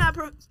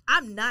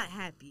 I'm not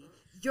happy.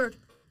 You're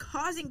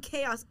causing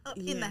chaos up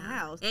in the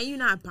house, and you're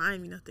not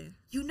buying me nothing.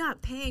 You're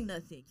not paying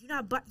nothing. You're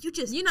not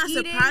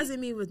surprising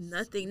me with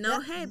nothing. No,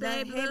 hey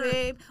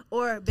babe,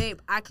 or babe,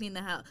 I clean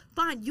the house.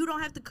 Fine, you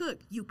don't have to cook.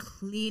 You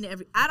clean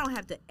I don't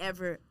have to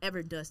ever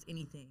dust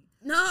anything.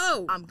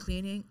 No, I'm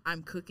cleaning,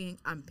 I'm cooking,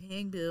 I'm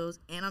paying bills,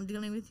 and I'm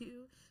dealing with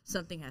you.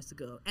 Something has to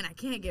go, and I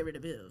can't get rid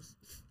of bills.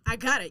 I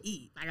gotta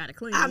eat. I gotta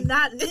clean. I'm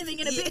not living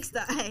in a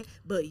pigsty.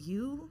 But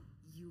you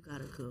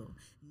gotta go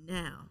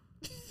now.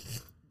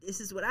 This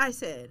is what I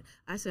said.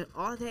 I said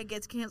all that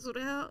gets canceled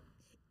out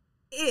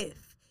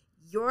if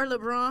you're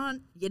LeBron.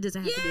 It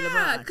doesn't have to be LeBron.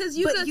 Yeah, because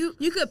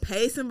you could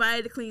pay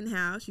somebody to clean the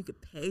house. You could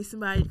pay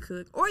somebody to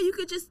cook, or you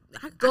could just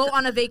go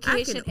on a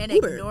vacation and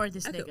Uber. Ignore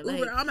this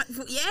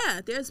nigga.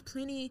 Yeah, there's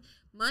plenty.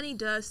 Money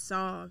does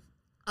solve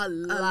a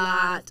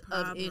lot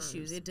of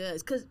issues. It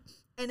does.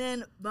 And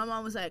then my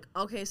mom was like,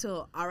 okay,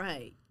 so all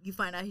right, you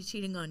find out he's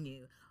cheating on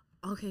you.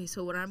 Okay,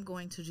 so what I'm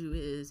going to do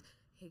is,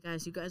 hey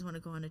guys, you guys want to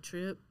go on a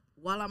trip?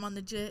 While I'm on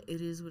the jet, it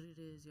is what it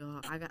is,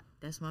 y'all.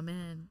 That's my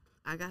man.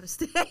 I gotta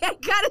stay.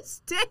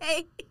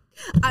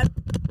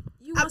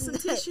 You want some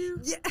tissue?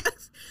 Yeah.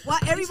 While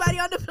everybody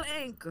on the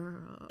plane,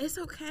 girl. It's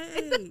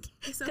okay.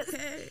 It's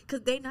okay.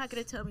 Because they're not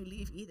gonna tell me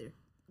leave either.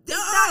 No.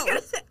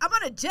 I'm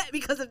on a jet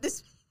because of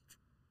this.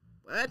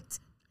 What?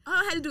 All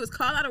I had to do was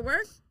call out of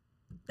work.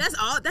 That's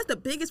all. That's the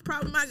biggest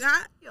problem I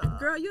got. Yo.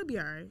 Girl, you'll be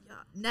all right. Yo.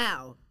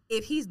 Now,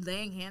 if he's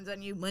laying hands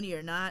on you, money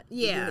or not,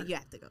 you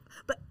have to go.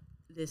 But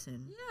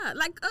listen. Yeah,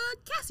 like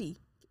Cassie,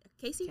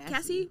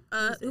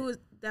 who was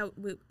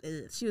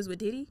that? She was with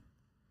Diddy.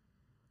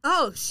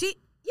 Oh, she.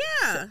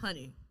 Yeah,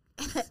 honey.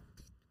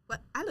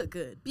 But I look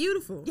good.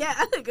 Beautiful. Yeah,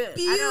 I look good.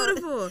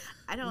 Beautiful.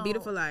 I don't.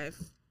 Beautiful life.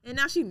 And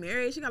now she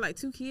married. She got like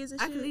 2 kids and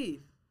shit. I can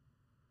leave.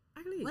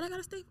 What I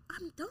gotta stay?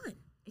 I'm done.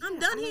 Yeah, I'm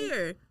done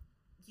here.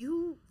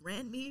 You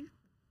ran me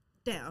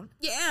down.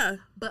 Yeah,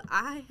 but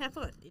I have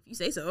fun. If you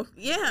say so.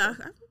 Yeah,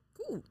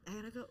 cool. I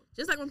gotta go.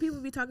 Just like when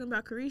people be talking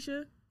about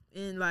Carisha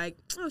and like,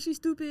 oh, she's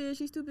stupid.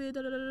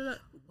 Da, da, da, da.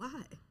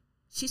 Why?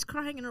 She's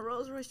crying in a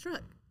Rolls Royce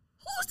truck.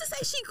 Who's to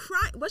say she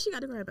crying? What she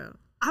got to cry about?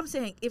 I'm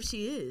saying if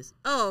she is.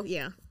 Oh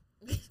yeah.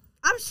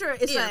 I'm sure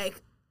it's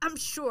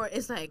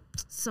like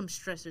some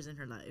stressors in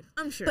her life.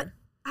 I'm sure. But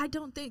I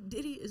don't think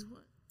Diddy is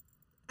one.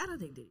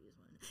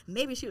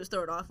 Maybe she was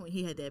thrown off when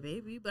he had that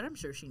baby, but I'm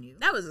sure she knew.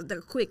 That was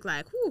the quick,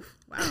 like, whew,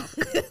 wow.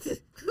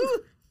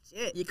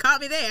 Shit. You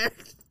caught me there.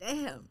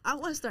 Damn. I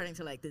was starting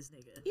to like this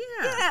nigga.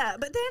 Yeah. Yeah,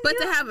 but then. But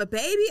to have a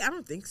baby, I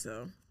don't think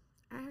so.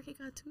 I already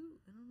got 2.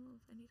 I don't know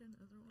if I need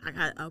another one. I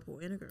got a boy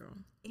and a girl.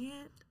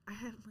 And I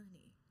have money.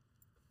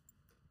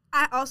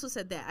 I also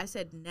said that. I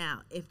said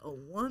now, if a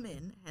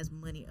woman has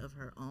money of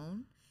her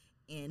own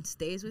and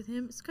stays with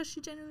him, it's because she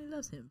genuinely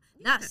loves him.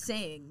 Yeah. Not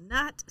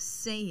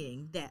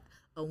saying that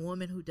a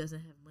woman who doesn't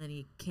have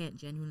money can't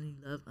genuinely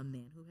love a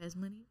man who has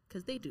money,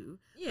 because they do.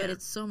 Yeah. But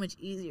it's so much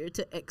easier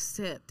to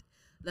accept,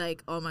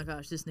 like, oh my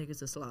gosh, this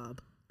nigga's a slob.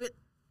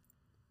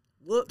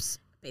 Whoops.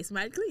 Pay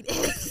somebody to clean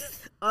it.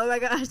 Oh my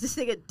gosh, this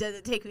nigga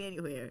doesn't take me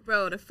anywhere.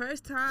 Bro, the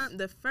first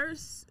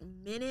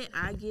minute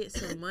I get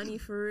some money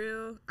for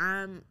real,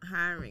 I'm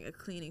hiring a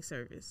cleaning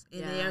service.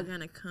 And they are going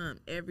to come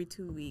every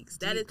 2 weeks.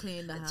 That is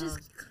clean the house.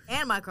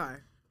 And my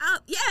car.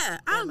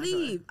 I'll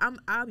leave.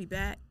 I'll be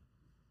back.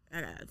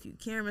 I got a few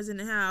cameras in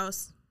the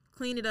house.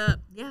 Clean it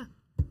up. Yeah.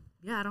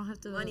 Yeah, I don't have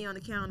to. Money on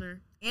the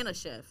counter. And a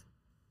chef.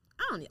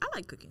 I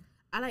like cooking.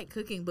 I like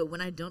cooking, but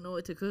when I don't know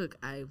what to cook,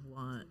 I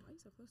want. Why are you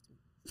so close to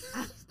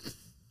me?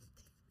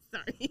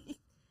 Sorry.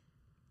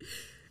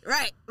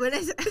 Right. When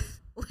I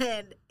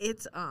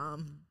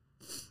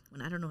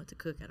don't know what to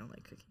cook, I don't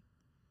like cooking.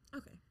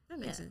 Okay. That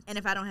makes sense. And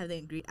if I don't have the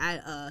ingredient,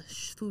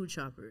 food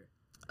shopper.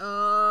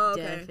 Oh,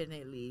 okay.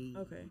 Definitely.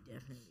 Okay.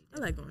 Definitely. I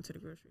like going to the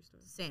grocery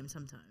store. Same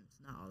sometimes.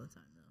 Not all the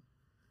time, though.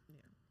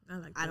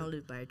 Yeah. I don't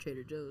live by a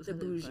Trader Joe's. The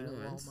bougie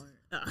ones. Walmart.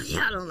 Oh,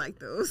 yeah, I don't like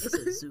those. It's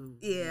a zoo.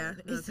 Yeah.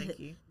 No, thank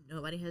you.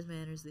 Nobody has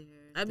manners there.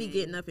 I be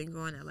getting up and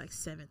going at like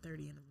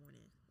 7:30 in the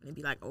morning. And it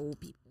be like old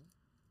people.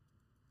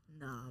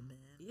 Nah, man.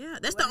 Yeah,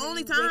 that's the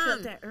only time. Wake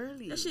up that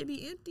early. That should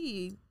be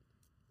empty.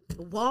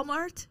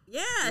 Walmart?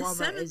 Yeah,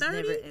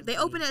 7:30. They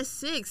open at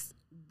 6.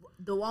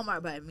 The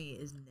Walmart by me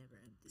is never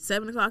empty.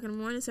 7 o'clock in the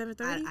morning,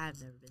 7:30. I've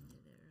never been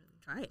there early.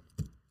 Try it.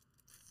 I'm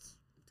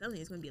telling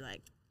you, it's gonna be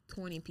like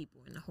 20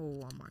 people in the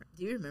whole Walmart.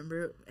 Do you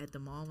remember at the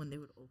mall when they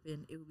would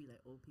open? It would be like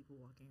old people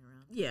walking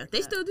around. Yeah,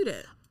 they still do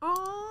that.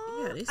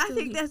 Oh, yeah, they still I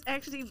think that's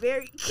actually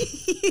very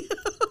cute.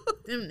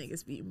 Them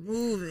niggas be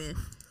moving.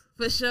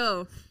 For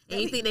sure.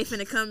 And you think they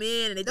finna come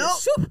in and they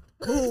just shoop.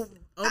 Boom.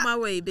 On my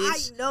way,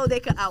 bitch. I know they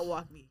could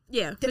outwalk me.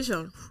 Yeah, for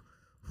sure.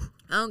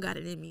 I don't got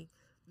it in me.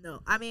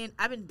 No, I mean,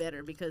 I've been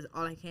better because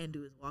all I can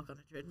do is walk on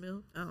a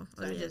treadmill. Oh,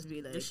 so I just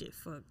be like, this shit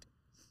fucked.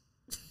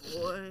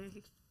 Boy,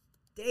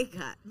 they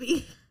got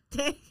me.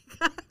 They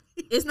got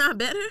me. It's not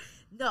better?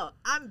 No,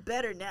 I'm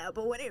better now.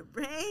 But when it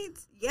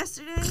rains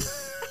yesterday,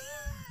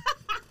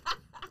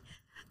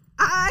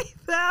 I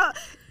felt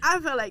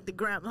like the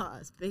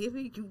grandmas,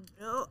 baby.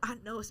 I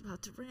know it's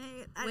about to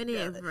rain. When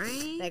it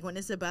rains? Like when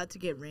it's about to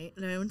get rain,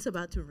 when it's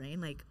about to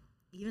rain, like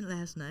even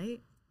last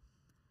night,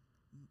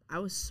 I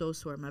was so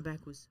sore. My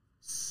back was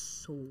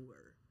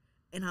sore.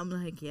 And I'm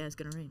like, yeah, it's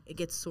gonna rain. It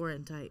gets sore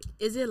and tight.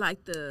 Is it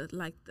like the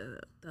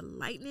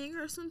lightning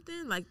or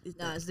something? Like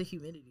it's the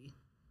humidity.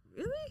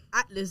 Really?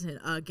 Listen,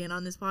 again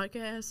on this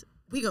podcast,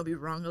 we gonna be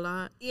wrong a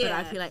lot.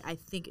 Yeah. But I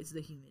think it's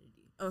the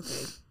humidity.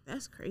 Okay.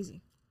 That's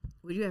crazy.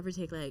 Would you ever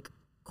take like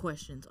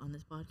questions on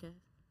this podcast?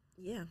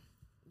 Yeah.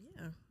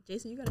 Yeah.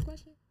 Jason, you got a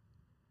question?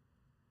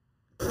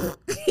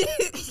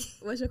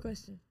 What's your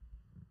question?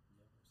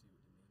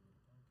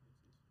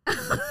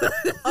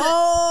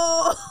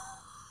 Oh.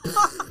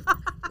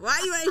 Why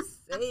you ain't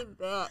say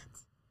that?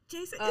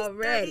 Jason, it's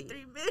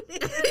 33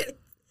 minutes.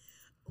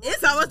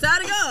 It's almost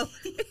time to go.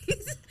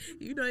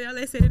 You know y'all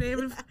ain't say the name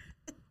of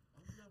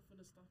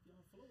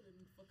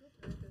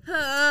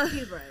the...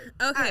 He's right.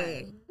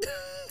 Okay. Right.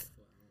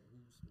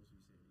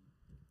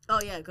 Oh,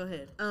 yeah, go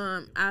ahead.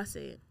 I'll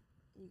say it.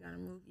 You gotta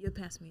move. You'll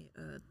pass me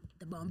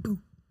the bamboo.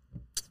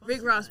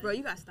 Rick Ross, bro,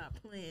 you gotta stop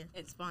playing.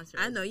 It's sponsored.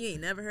 I know you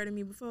ain't never heard of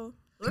me before.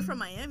 We're from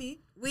Miami.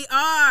 We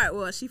are.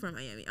 Well, she from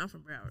Miami. I'm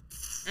from Broward.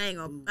 I ain't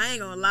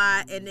gonna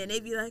lie. And then they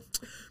be like,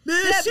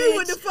 man, that she bitch,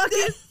 with the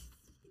fucking...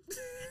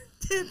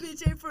 That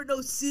bitch ain't for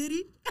no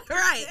city.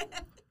 Right.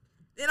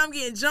 Then I'm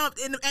getting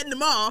jumped at the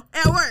mall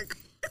at work.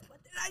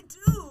 What did I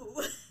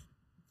do?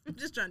 I'm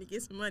just trying to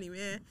get some money,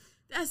 man.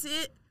 That's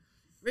it.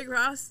 Rick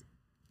Ross.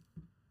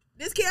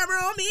 This camera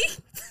on me.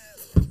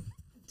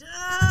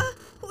 Duh.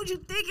 Who'd you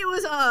think it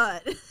was on?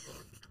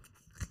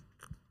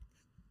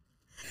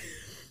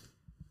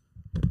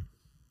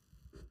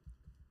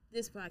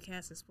 This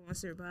podcast is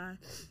sponsored by,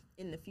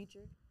 in the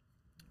future,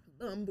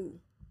 Bamboo.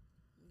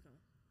 I'm gonna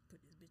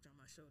put this bitch on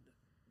my shoulder.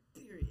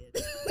 Period.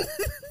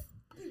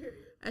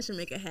 I should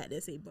make a hat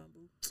that say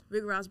Bamboo.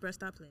 Rick Ross, bruh,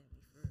 stop playing with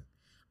me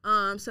for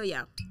real. So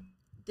yeah,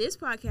 this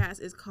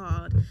podcast is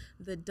called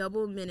the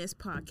Double Menace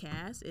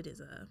Podcast. It is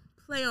a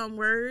play on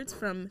words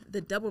from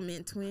the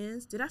Doublemint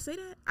twins. Did I say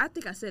that? I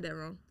think I said that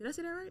wrong. Did I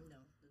say that right? No,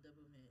 the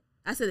Doublemint.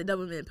 I said the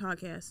Doublemint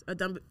Podcast, or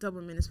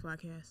Double Menace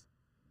Podcast.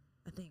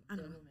 I think I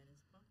don't know.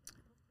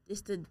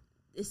 It's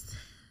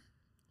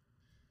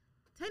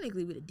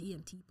technically with a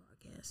DMT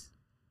podcast.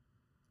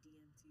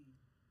 DMT.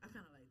 I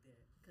kind of like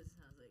that because it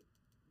sounds like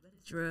what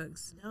is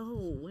drugs.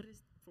 No, what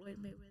is Floyd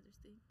Mayweather's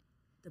thing?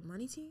 The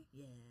money team?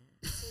 Yeah,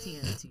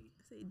 TMT.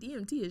 say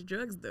DMT is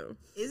drugs though.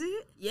 Is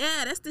it?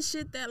 Yeah, that's the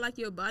shit that like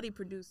your body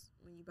produce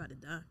when you about to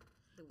die.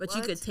 But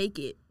you could take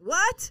it.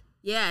 What?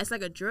 Yeah, it's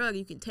like a drug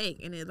you can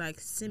take, and it like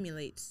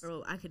simulates.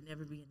 Bro, I could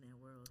never be in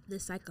that world. The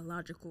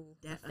psychological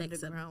That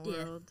effects underground of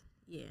death. world.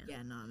 Yeah.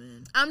 Yeah, nah,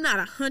 man. I'm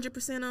not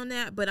 100% on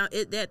that, but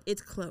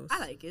it's close. I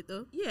like it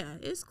though. Yeah,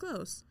 it's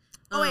close.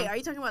 Oh wait, are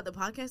you talking about the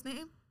podcast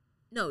name?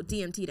 No,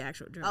 DMT, the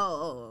actual drug.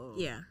 Oh.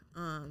 Yeah.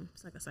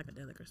 It's like a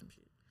psychedelic or some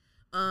shit.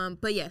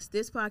 But yes,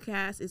 this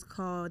podcast is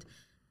called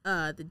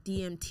the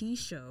DMT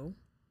Show.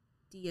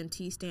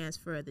 DMT stands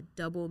for the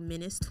Double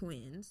Menace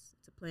Twins.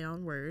 It's a play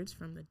on words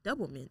from the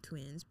Doublemint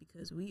Twins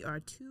because we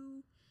are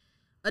two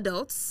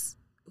adults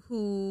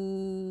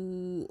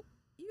who,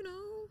 you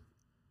know,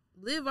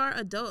 live our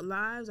adult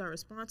lives, are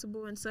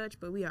responsible and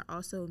such, but we are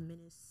also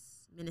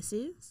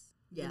menaces.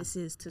 Yeah.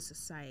 Menaces to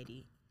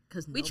society.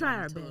 Because we try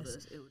our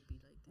best. It would be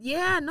like this.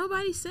 Yeah,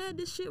 nobody said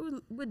this shit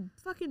would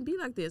fucking be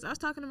like this. I was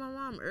talking to my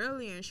mom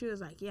earlier, and she was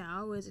like, yeah,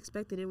 I always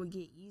expected it would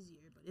get easier,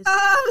 but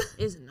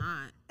it's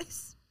not.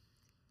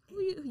 Who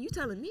you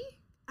telling me?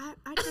 I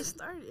just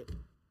started.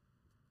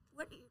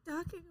 What are you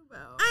talking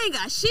about? I ain't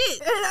got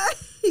shit.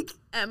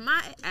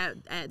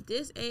 At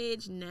this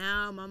age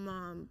now, my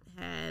mom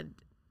had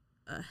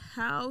a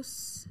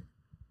house,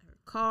 her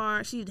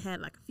car. She had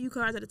like a few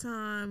cars at a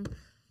time.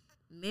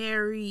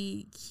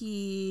 Married,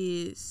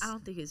 kids. I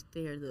don't think it's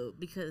fair though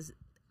because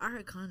our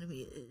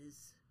economy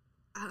is.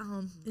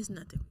 There's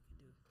nothing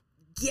we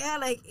can do. Yeah,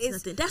 like it's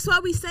nothing. That's why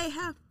we say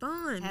have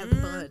fun. Have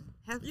man. fun.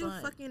 Have you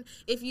fun. Fucking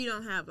if you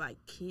don't have like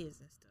kids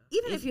and stuff.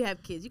 Even if you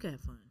have kids, you can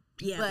have fun.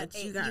 Yeah, but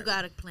you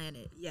gotta plan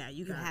it. Yeah,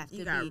 you have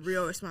to got be,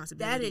 real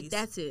responsibilities.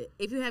 That's it.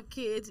 If you have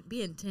kids,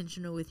 be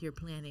intentional with your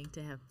planning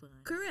to have fun.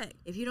 Correct.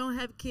 If you don't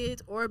have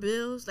kids or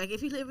bills, like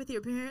if you live with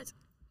your parents,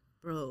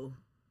 bro,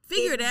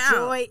 figure it out.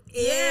 Enjoy it.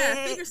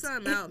 Yeah, figure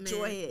something out, man.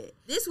 Enjoy it.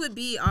 This would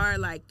be our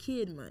like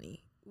kid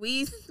money.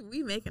 We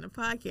making a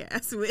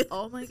podcast with.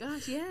 Oh my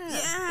gosh, yeah.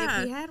 Yeah.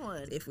 If we had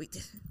one. If we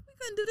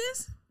couldn't do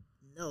this.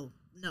 No.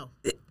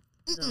 We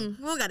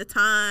don't got the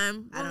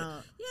time. I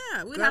don't.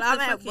 Yeah, we Girl, have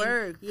to I'm at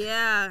work.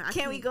 Yeah,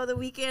 Can't we go the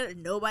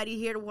weekend? Nobody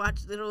here to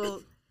watch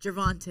little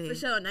Gervonta. For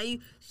sure. Now you.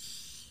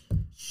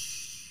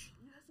 Shh.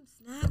 You have some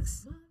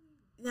snacks.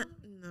 No.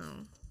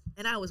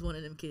 And I was one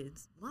of them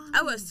kids. Mommy,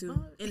 I was too.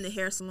 Mommy. In the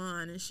hair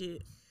salon and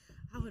shit.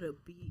 I would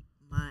have beat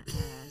my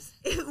ass.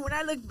 When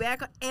I look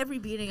back, every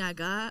beating I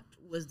got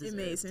was deserved.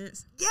 It made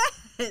sense.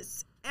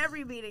 Yes,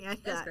 every beating I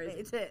got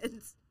made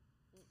sense.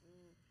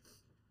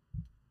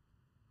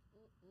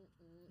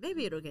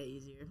 Maybe it'll get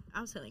easier.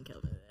 I was telling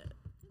Kelvin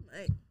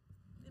that.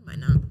 It might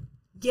not.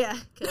 Yeah,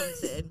 Kelvin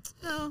said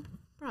no,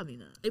 probably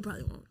not. It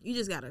probably won't. You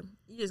just gotta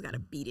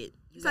beat it.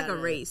 It's like a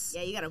race.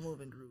 Yeah, you gotta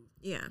move and groove.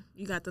 Yeah,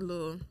 you got the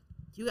little.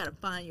 You gotta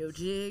find your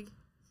jig.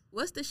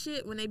 What's the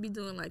shit when they be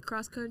doing like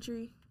cross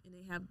country and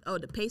they have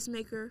the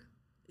pacemaker?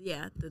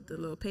 Yeah, the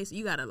little pace.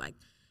 You gotta like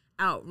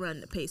outrun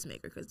the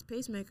pacemaker because the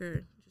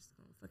pacemaker just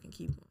gonna fucking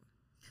keep going.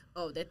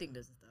 Oh, that thing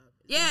doesn't stop.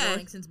 It's been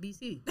going since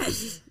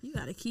BC. You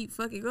gotta keep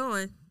fucking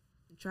going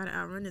and try to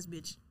outrun this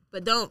bitch,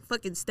 but don't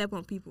fucking step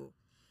on people.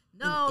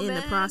 No, in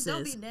man, the process.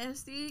 Don't be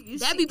nasty.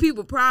 That be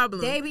people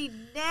problem. They be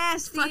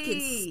nasty.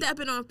 Fucking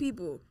stepping on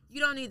people. You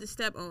don't need to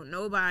step on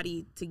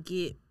nobody to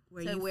get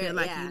where you feel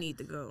like you need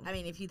to go. I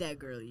mean, if you that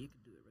girl, you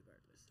can do it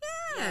regardless.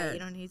 Yeah, you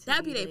don't need to.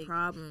 That be their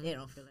problem. They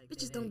don't feel like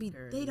bitches don't be.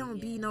 They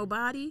don't be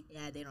nobody.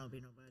 Yeah, they don't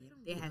be nobody.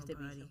 They have to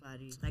be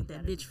somebody. Like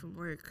that bitch from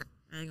work.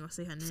 I ain't gonna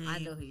say her name. I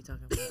know who you're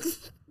talking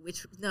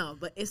about.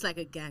 But it's like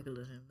a gaggle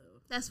of them though.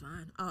 That's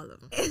fine. All of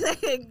them. It's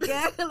like a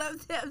gaggle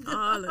of them.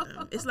 All of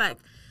them. It's like.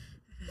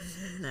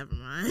 Never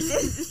mind.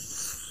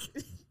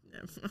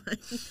 Never mind.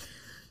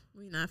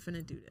 We not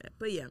finna do that.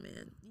 But yeah,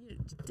 man.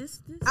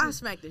 I'll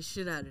smack the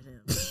shit out of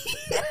them.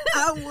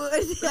 I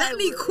would. Let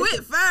me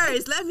quit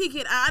first. Let me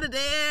get out of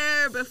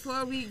there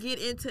before we get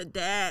into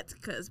that.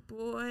 Cause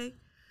boy,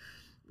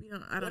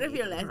 I don't. What if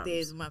your last day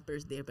is my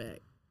first day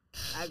back?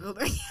 I go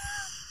back.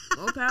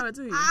 More power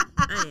to you.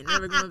 I ain't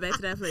never going back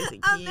to that place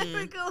again. I'm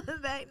never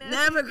going back.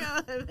 Never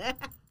going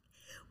back.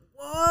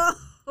 Whoa.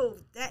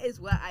 That is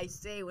what I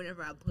say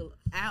whenever I pull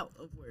out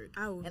of work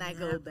and I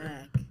go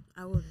back.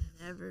 I will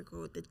never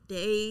go. The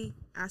day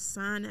I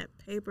sign that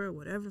paper,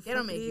 whatever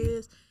fuck it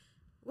is,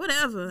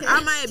 whatever.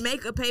 I might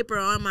make a paper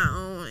on my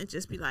own and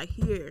just be like,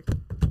 here,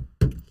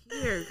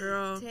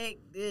 girl.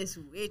 Take this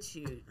with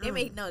you. They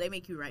make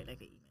you write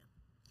like an email.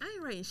 I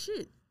ain't writing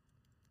shit.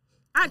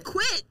 I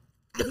quit.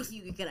 I think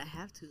you're gonna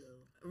have to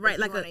though. Right,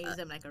 like use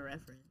them like a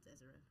reference,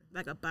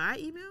 like a buy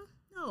email.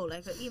 No,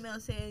 like an email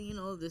saying,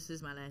 this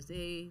is my last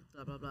day,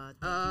 blah, blah, blah.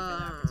 Thank you for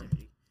the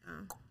opportunity.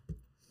 Thanks.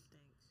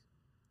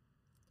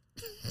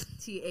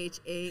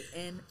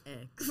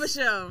 THANX. For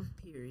sure.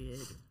 Period.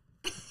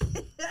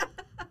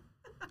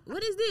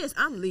 What is this?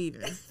 I'm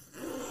leaving.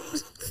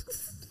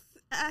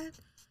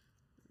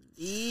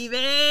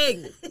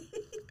 Leaving.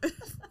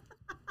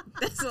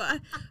 That's why,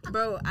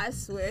 bro, I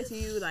swear to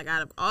you, like,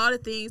 out of all the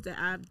things that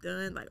I've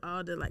done, like,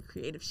 all the, like,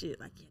 creative shit,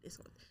 like, yeah, this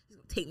gonna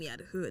take me out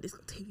of the hood. This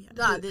gonna take me out of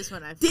the Nah, hood. this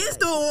one I feel This like.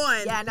 the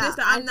one. Yeah, nah, This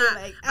the, I'm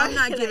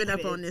not feel giving like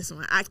up it on is. this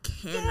one. I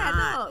cannot.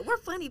 Yeah, no, we're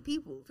funny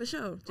people. For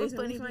sure. We're Jason,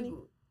 funny we funny.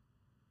 people.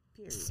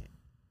 Period.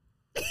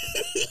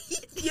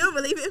 You don't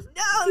believe it?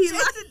 No, He Jason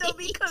like- don't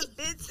be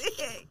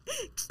convincing.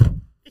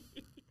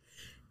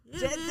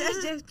 Yeah,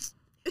 That's man. just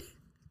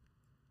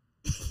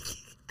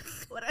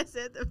what I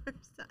said the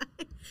first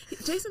time.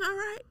 Jason, all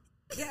right?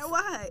 Yeah,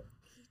 why?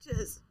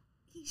 He's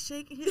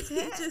shaking his He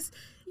head.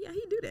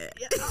 he do that.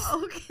 Yeah,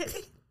 oh,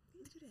 okay.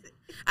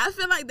 I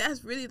feel like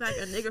that's really like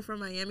a nigga from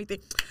Miami thing.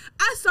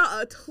 I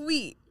saw a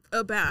tweet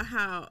about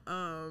how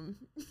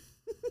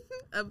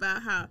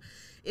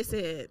it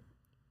said,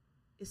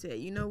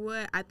 you know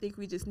what? I think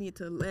we just need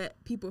to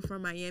let people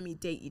from Miami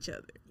date each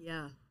other.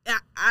 Yeah,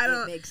 I it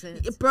don't, makes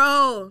sense.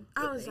 bro.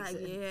 I It was makes like,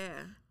 sense.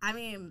 yeah. I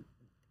mean,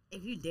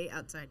 if you date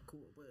outside,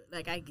 cool. But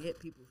like, I get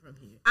people from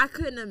here. I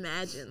couldn't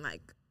imagine.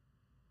 Like,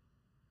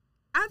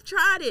 I've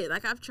tried it.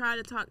 Like, I've tried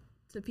to talk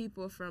to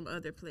people from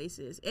other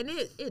places, and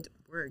it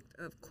worked,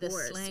 of The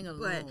course. slang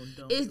alone but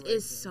don't it work,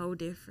 is yeah. so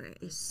different.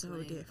 The It's so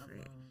slang different.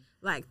 alone.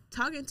 Like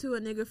talking to a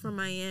nigga from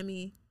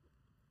Miami,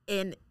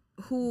 and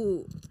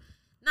who,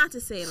 not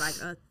to say like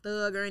a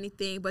thug or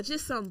anything, but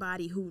just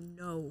somebody who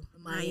know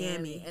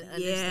Miami. and Yeah,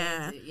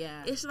 understands it.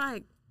 Yeah, it's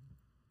like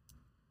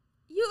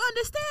you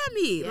understand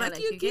me. Yeah, like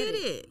you get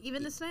it.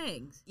 Even the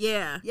slangs.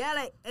 Yeah. Yeah,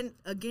 like, and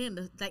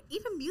again, like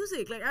even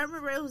music. Like I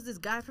remember it was this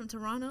guy from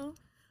Toronto.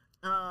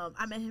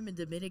 I met him in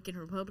Dominican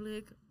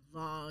Republic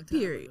long time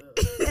Period.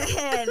 ago.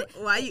 And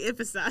Why you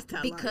emphasize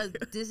that? because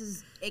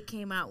it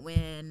came out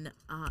when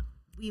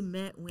we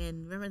met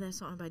when, remember that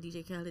song by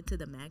DJ Khaled, To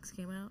The Max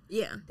came out?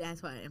 yeah.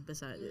 That's why I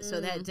emphasized it.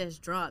 So that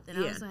just dropped. And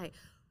I Yeah. was like,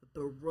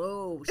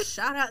 bro,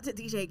 shout out to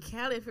DJ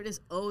Khaled for this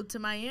ode to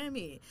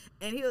Miami.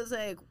 And he was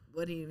like,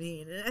 what do you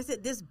mean? And I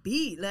said, this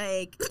beat,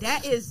 like,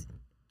 that is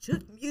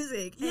just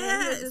music. And he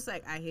Yes. was just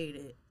like, I hate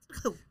it.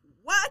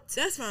 What?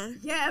 That's fine.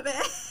 Yeah, man.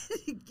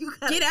 You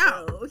gotta Get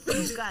out. go.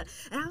 You got.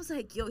 And I was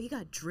like, yo, he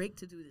got Drake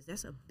to do this.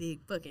 That's a big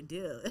fucking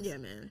deal. Yeah,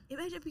 man.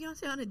 Imagine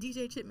Beyonce on a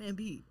DJ Chipman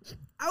beat.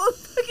 I would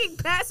fucking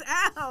pass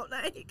out.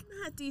 Like,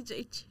 Not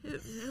DJ Chip,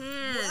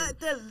 man. what?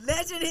 The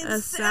legend himself.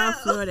 A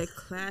South Florida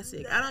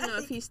classic. I don't know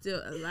if he's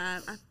still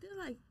alive. I feel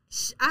like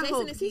I Jason,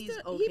 hope is he he's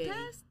still, okay. he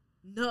passed?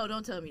 No,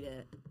 don't tell me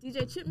that.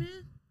 DJ Chipman?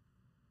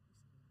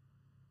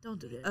 Don't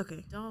do that.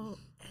 Okay. Don't.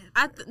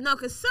 No,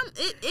 cause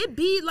it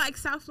be like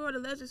South Florida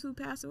legends who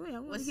pass away. I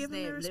want What's to his give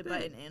him their name? Live by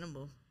respect. an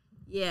animal.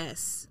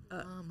 Yes.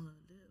 I'ma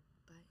live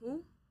by.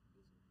 Who?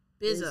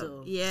 Bizzle.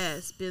 Bizzle.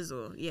 Yes,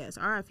 Bizzle. Yes,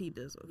 R.I.P.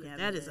 Bizzle. Yeah,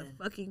 That is a man.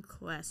 fucking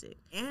classic.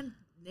 And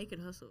Naked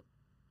Hustle.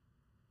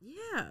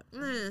 Yeah,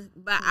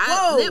 but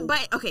Whoa.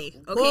 okay,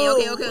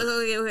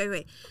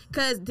 Whoa.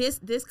 because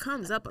this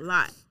comes up a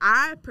lot.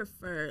 I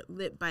prefer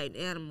Lip Bite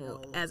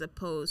Animal No. as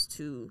opposed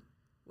to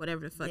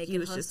whatever the fuck Naked you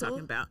was just Hustle?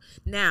 talking about.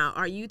 Now,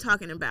 are you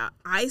talking about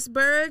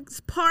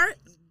Iceberg's part?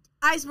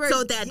 Iceberg.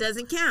 So that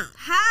doesn't count.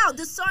 How?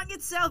 The song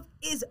itself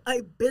is a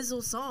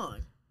Bizzle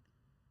song.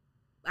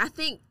 I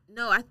think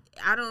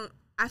I don't.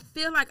 I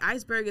feel like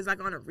Iceberg is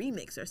like on a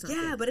remix or something.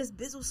 Yeah, but it's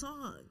Bizzle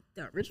song.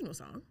 The original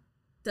song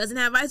doesn't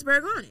have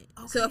Iceberg on it.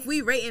 So Okay. if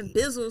we rating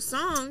Bizzle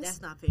songs,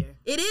 That's not fair.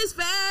 it is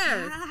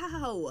fair.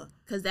 How?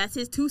 Because that's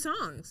his 2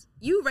 songs.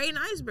 You rating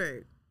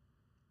Iceberg.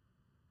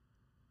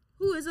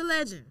 Who is a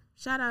legend?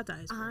 Shout out to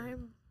Iceberg.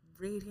 I'm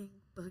rating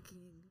fucking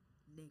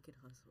Naked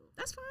Hustle.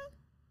 That's fine.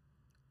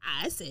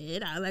 I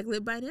said I like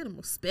Live by an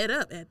Animal. Sped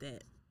up at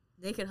that.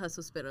 Naked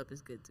Hustle sped up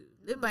is good too.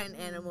 Live by an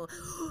Animal.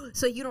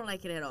 So you don't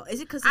like it at all?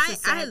 Is it because it's a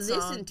sad I song?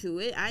 listened to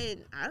it. I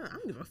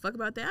don't give a fuck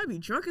about that. I'd be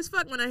drunk as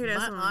fuck when I hear that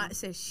My song. aunt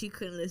said she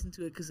couldn't listen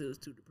to it because it was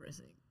too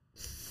depressing.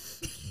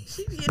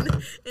 She be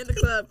in the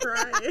club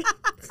crying.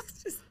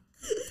 Just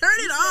turn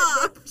She it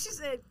said off. She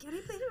said, "Can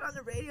we play it on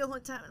the radio one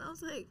time?" And I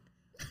was like,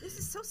 "This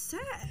is so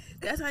sad."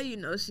 That's how you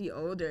know she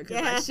older. Cause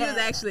Yeah. like, she was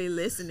actually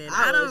listening.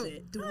 I I don't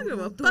wasn't. give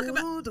a fuck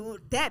about.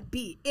 That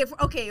beat. If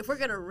we're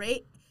gonna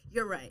rate,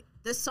 you're right.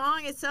 The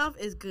song itself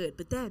is good,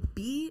 but that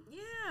beat,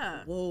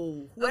 Yeah.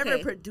 whoa! Whoever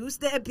Okay. produced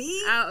that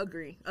beat, I'll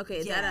agree.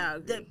 Okay, that I'll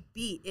agree. the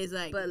beat is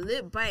like. But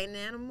Lip Biting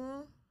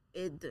Animal,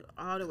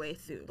 all the way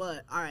through.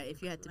 But all right,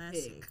 if you had to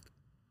Classic. pick,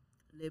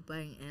 Live by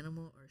an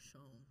Animal or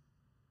Sean,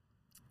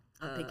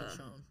 I'm picking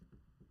Sean.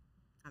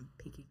 I'm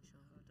picking Sean.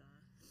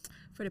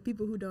 For the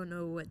people who don't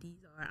know what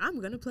these are,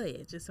 I'm gonna play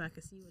it just so I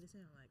can see what it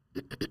sounds like.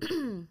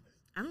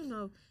 I don't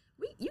know.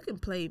 You can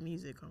play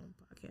music on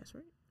podcasts,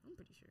 right? I'm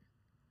pretty sure.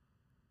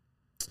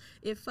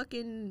 If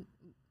fucking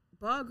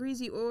Ball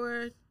Greasy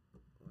or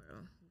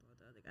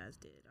the other guys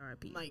did,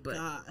 R.I.P. My But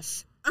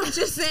gosh! I'm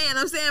just saying.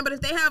 But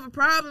if they have a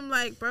problem,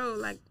 like bro,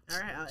 like All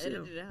right, I'll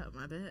chill. edit it out.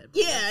 My bad.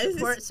 Yeah,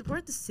 it's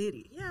support the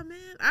city. yeah,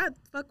 man. I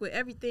fuck with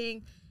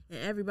everything and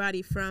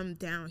everybody from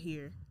down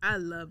here. I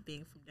love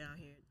being from down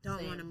here. Don't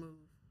Same. want to move.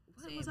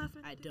 What was I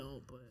finna I do?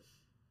 don't, but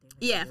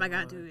Yeah, if I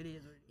got to, it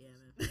is. Yeah,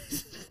 man.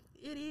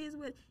 It is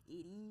what it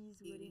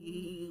is.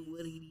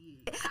 What it is.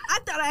 I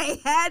thought I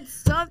had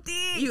something.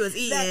 You was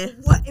that-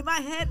 eating. what in my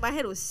head? My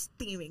head was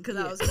steaming because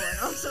I Yeah. was going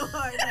on so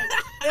hard. Like,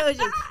 it was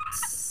just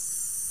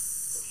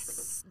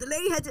The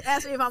lady had to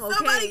ask me if I'm okay.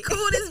 Somebody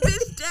cool this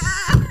bitch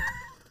down.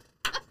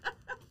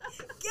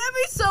 Give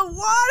me some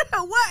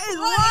water. What is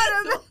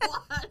water?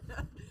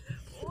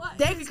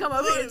 They can come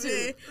up here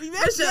too.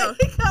 For sure.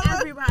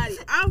 Everybody.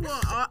 I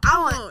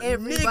want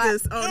everybody.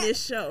 niggas on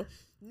this show.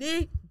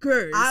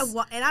 Niggers.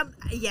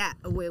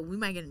 Wait, we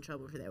might get in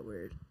trouble for that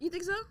word. You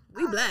think so?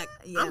 We black.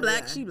 Yeah, I'm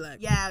black. She black.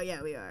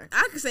 Yeah, we are.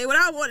 I can say what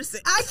I want to say.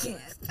 I can't.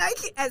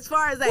 As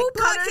far as like who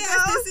color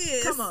podcast goes, this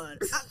is? come on,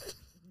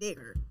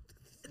 nigger.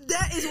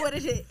 That is what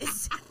it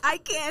is. I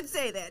can't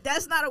say that.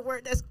 That's not a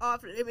word that's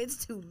off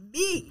limits to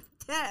me.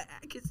 Yeah,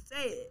 I can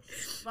say it.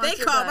 They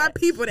call my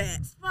people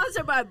that.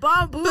 Sponsored by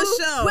Bamboo. For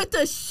sure. With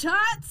the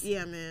shots.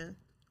 Yeah, man.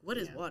 What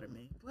is water,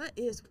 man? What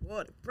is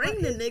water? Bring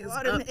the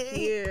niggas up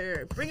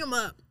here. Bring them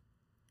up.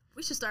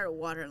 We should start a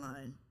water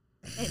line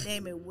and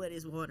name it "What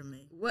is water,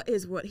 man?" What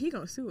is what? He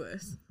gonna sue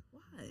us.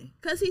 Why?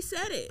 Cause he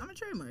said it. I'm gonna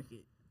trademark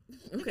it.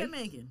 Okay. Look at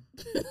Megan.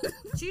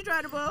 She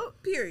tried the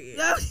boat. Period.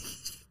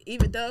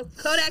 Even though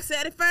Kodak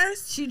said it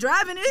first. She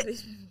driving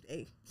it.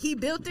 Hey. He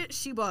built it.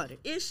 She bought it.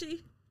 Is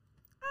she?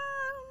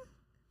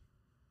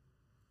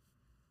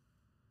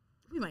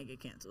 We might get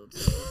canceled.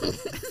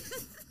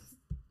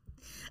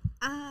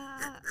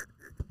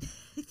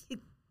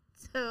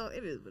 So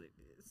it is what it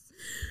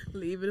is.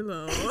 Leave it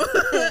alone.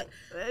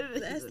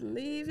 Let's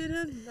leave it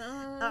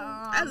alone.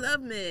 I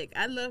love Meg.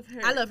 I love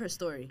her. I love her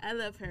story. I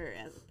love her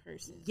as a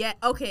person. Yeah.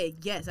 Okay.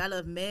 Yes, I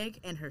love Meg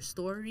and her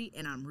story,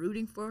 and I'm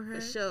rooting for her.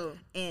 For sure.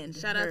 And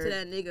shout out to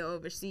that nigga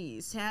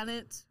overseas.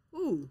 Talent.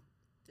 Ooh.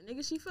 The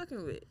nigga she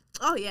fucking with.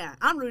 Oh yeah,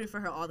 I'm rooting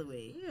for her all the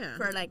way. Yeah.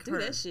 For like do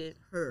that shit.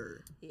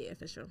 Her. Yeah,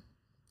 for sure.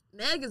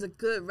 Meg is a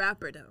good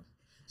rapper though.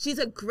 She's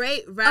a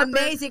great rapper.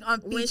 Amazing on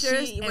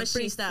features and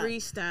freestyle.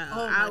 Freestyle.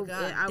 Oh my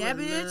god, I that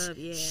would bitch. love,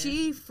 yeah.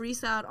 She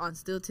freestyled on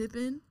Still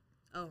Tippin'.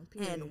 Oh,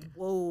 period. And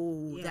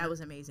whoa, Yeah. that was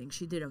amazing.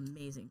 She did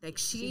amazing. Like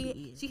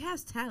She she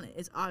has talent.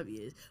 It's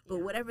obvious. But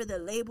Yeah. whatever the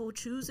label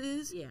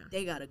chooses, Yeah.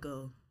 they gotta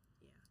go.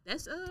 Yeah.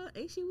 That's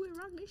ain't she with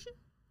Rock Nation?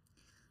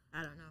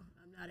 I don't know.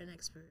 I'm not an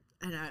expert.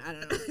 And I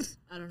don't know.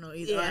 I don't know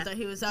either. Yeah. I thought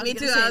he was. Me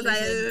too. I was like,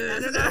 I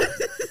don't know.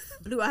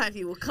 Blue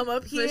Ivy will come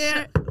up here,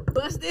 sure.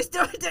 bust this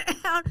door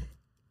down.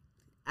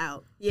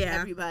 Out. Yeah.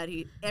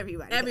 Everybody.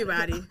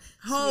 Everybody.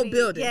 Whole Sweet.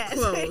 building Yes.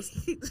 closed.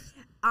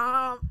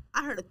 I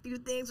heard a few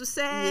things were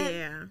said.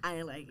 Yeah. I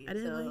didn't like it. I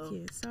didn't so like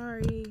it.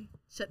 Sorry.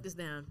 Shut this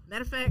down.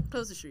 Matter of fact,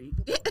 close the street.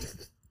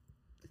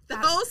 The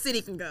whole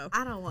city can go.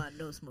 I don't want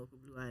no smoke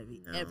with Blue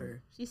Ivy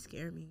ever. She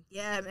scared me.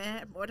 Yeah,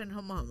 man, more than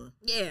her mama.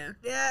 Yeah.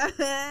 Yeah,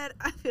 man.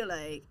 I feel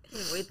like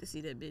Can't wait to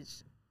see that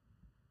bitch.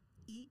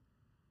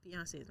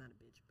 Beyonce is not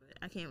a bitch, but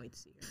I can't wait to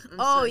see her. I'm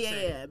so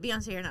excited. yeah.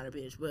 Beyonce, you're not a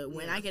bitch, but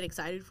when I get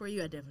excited for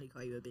you, I definitely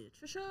call you a bitch.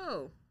 For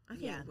sure. I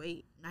can't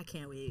wait. I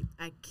can't wait.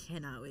 I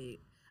cannot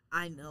wait.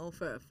 I know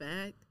for a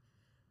fact.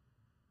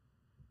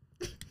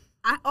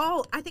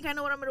 I think I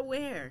know what I'm gonna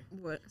wear.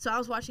 What? So I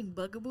was watching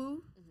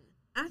Bugaboo.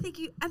 I think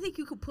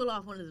you could pull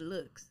off one of the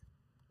looks.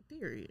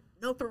 Period.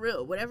 No, for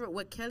real.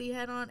 What Kelly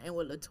had on and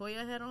what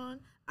LaToya had on,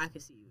 I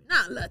could see you in.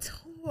 Not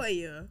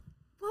LaToya.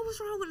 What was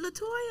wrong with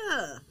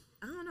LaToya?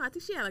 I don't know. I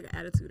think she had like an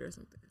attitude or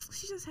something.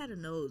 She just had a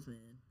nose,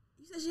 man.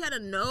 You said she had a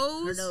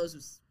nose? Her nose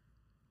was...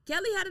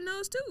 Kelly had a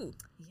nose too.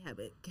 Yeah,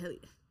 but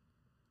Kelly...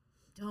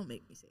 Don't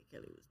make me say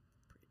Kelly was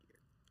prettier.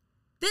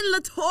 Then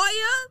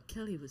LaToya?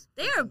 Kelly was...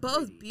 They are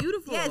both pretty.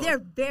 beautiful. Yeah, they're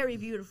very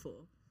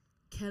beautiful.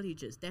 Kelly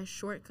just... That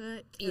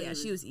shortcut... Kelly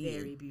she was eating.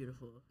 very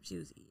beautiful. She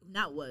was eating.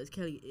 Not was.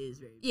 Kelly is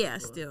very beautiful. Yeah,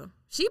 still.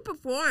 She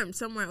performed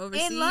somewhere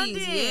overseas. In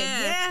London.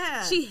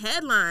 Yeah. She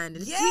headlined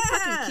and she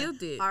fucking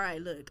killed it. All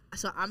right, look.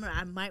 So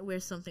I might wear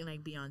something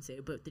like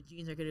Beyonce, but the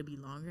jeans are going to be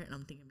longer, and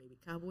I'm thinking maybe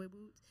cowboy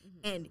boots.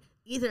 Mm-hmm. And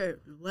either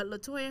what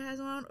LaToya has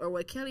on or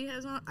what Kelly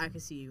has on, I can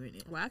see you in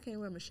it. Well, I can't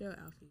wear Michelle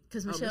outfit.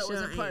 Because Michelle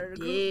wasn't part of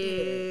the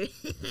group.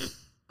 Yeah.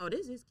 Oh,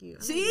 this is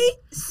cute. See?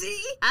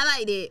 I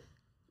liked it.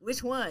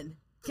 Which one?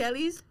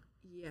 Kelly's?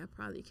 Yeah,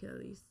 probably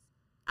Kelly's.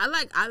 I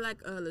like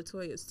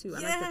LaToya's too. I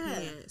like the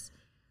pants.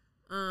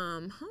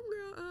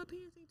 Homegirl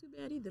pants ain't too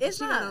bad either. It's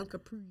she not. got on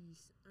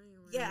capris.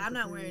 I'm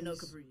not wearing no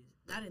capris.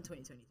 Not in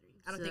 2023.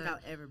 I don't think I'll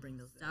ever bring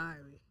those back.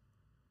 Sorry.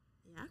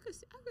 Yeah, I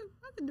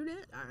could do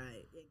that. All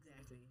right,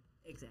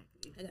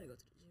 exactly. I gotta go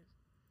to the gym.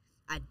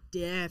 I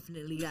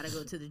definitely gotta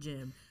go to the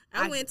gym.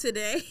 I went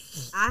today.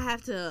 I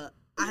have to.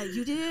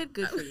 You did?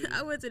 Good for you.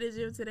 I went to the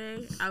gym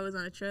today. I was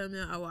on a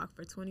treadmill. I walked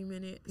for 20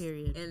 minutes.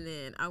 Period. And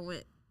then I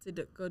went to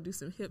go do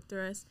some hip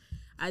thrusts.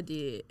 I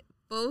did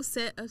 4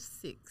 sets of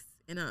 6.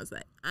 And I was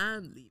like,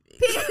 I'm leaving.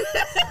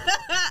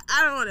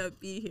 I don't want to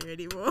be here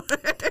anymore.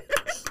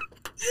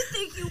 You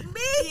think you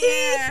me?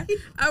 Yeah.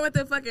 I went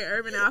to fucking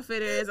Urban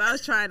Outfitters. I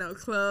was trying on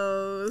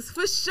clothes.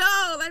 For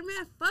sure. Like,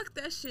 man, fuck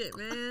that shit,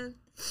 man.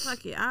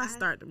 Fuck it. I'll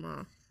start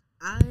tomorrow.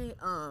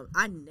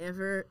 I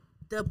never...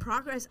 The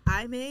progress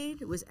I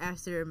made was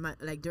after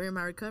during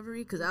my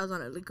recovery, because I was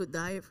on a liquid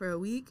diet for a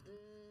week.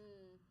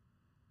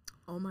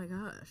 Oh my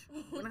gosh.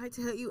 When I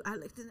tell you, I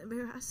looked in the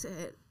mirror, I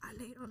said, I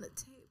laid on the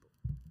table.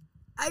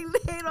 I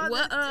laid on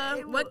the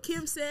table. What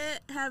Kim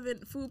said, having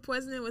food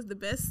poisoning was the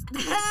best.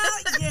 Hell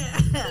yeah.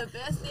 The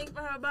best thing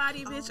for her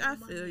body, bitch. I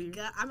feel you.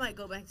 God, I might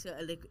go back to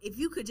a liquid. If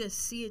you could just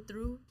see it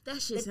through.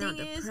 That shit sound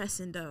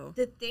depressing though.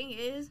 The thing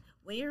is,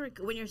 when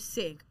you're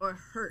sick or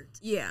hurt,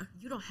 yeah,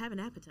 you don't have an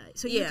appetite.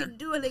 So you can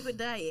do a liquid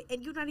diet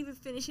and you're not even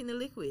finishing the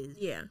liquids.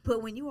 Yeah.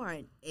 But when you are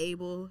an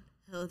able,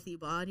 healthy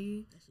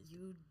body,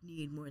 you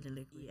need more than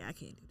liquid. Yeah, I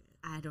can't do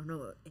that. I don't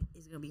know.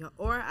 It's gonna be hard.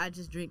 Or I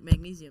just drink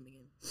magnesium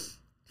again.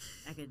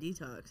 I can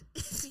detox.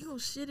 You gonna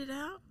shit it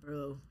out,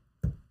 bro?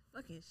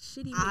 Fucking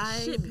shitty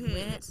shit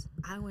pants.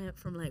 I went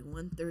from like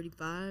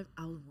 135.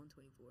 I was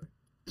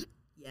 124.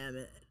 Yeah,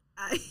 man.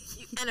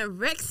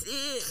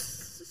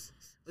 Anorexic.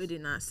 We do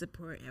not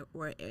support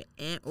or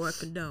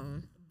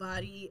condone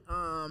body.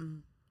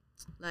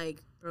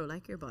 Like, bro,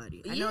 like your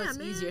body. I yeah, know it's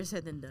man. easier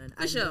said than done.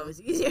 For sure. know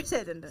it's easier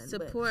said than done.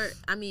 Support.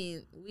 I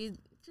mean, we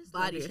just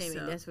body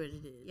shaming. That's what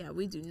it is. Yeah,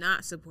 we do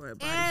not support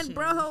body and shaming.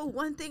 bro,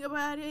 one thing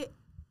about it,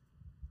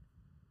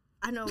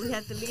 I know we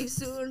have to leave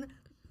soon.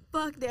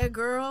 Fuck that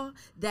girl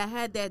that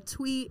had that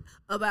tweet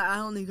about I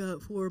only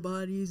got 4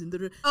 bodies and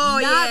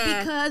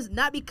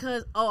not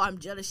because I'm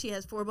jealous she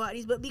has 4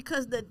 bodies, but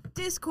because the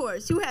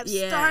discourse you have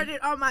started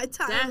on my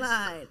timeline.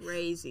 That's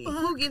crazy. Fuck.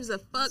 Who gives a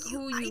fuck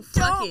who you I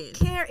fucking? Don't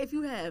care if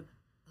you have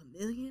 1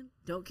 million.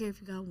 Don't care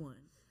if you got 1.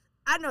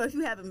 I know if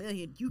you have 1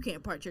 million, you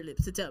can't part your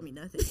lips to tell me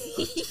nothing.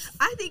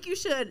 I think you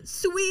should,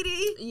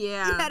 sweetie.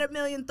 Yeah, you had 1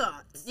 million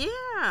thoughts.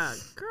 Yeah,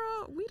 girl.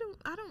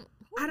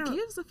 Who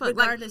gives a fuck?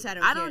 Regardless, like,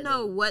 I don't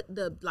know what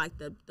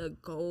the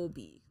goal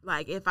be.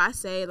 Like if I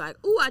say like,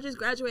 "Ooh, I just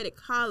graduated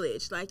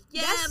college." Like,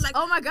 yeah, like,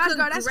 oh my gosh,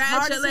 girl, that's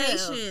hard as hell.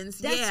 Congratulations.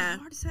 That's yeah,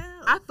 hard as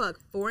hell. I fuck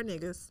 4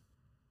 niggas.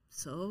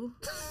 So,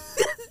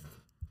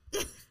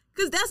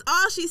 cause that's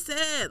all she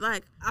said.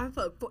 Like I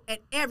fuck 4, and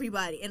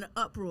everybody in an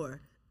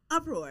uproar. I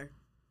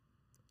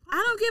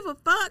don't give a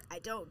fuck. I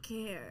don't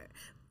care.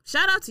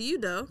 Shout out to you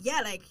though.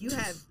 Yeah, like you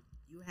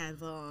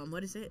have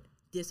what is it?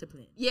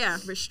 Discipline. Yeah,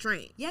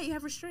 restraint. Yeah, you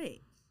have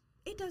restraint.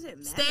 It doesn't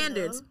matter.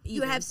 Standards.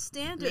 You have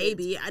standards.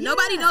 Maybe. Yeah.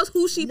 Nobody knows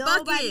who she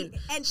fucking.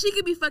 And she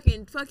could be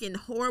fucking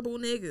horrible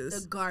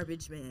niggas. The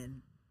garbage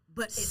man.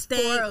 But it's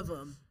Stank, 4 of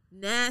them.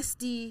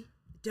 Nasty,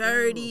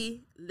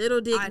 dirty, little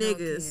dick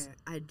niggas.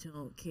 I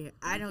don't care.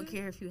 I don't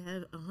care if you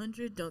have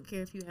 100. Don't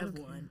care if you have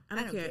 1. I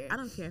don't care. I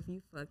don't care if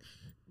you fuck.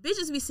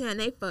 Bitches be saying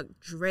they fuck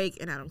Drake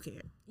and I don't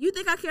care. You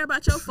think I care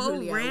about your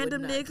 4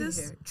 random niggas?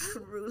 Care.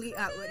 Truly,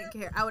 I wouldn't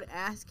care. I would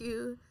ask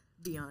you,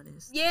 be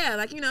honest. Yeah,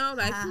 like,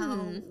 like,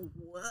 how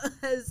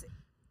was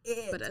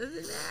it? But other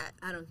than that,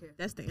 I don't care.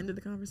 That's the end of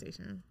the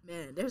conversation.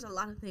 Man, there's a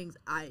lot of things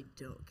I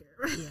don't care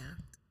about. Yeah.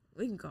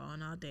 We can go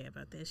on all day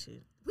about that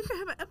shit. We could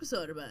have an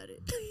episode about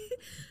it.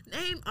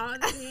 Name all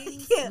the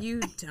things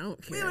you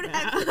don't care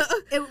about.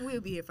 We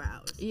would be here for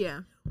hours.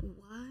 Yeah.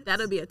 What?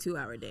 That'll be a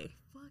 2-hour day.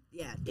 Fuck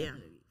yeah,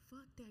 definitely.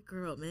 Fuck that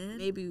girl, man.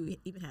 Maybe we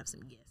even have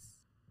some guests.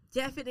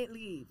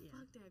 Definitely. Yeah.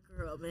 Fuck that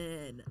girl,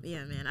 man.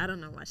 Yeah, man. I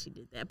don't know why she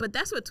did that. But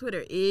that's what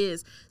Twitter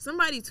is.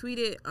 Somebody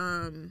tweeted,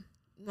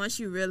 once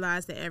you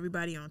realize that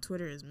everybody on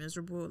Twitter is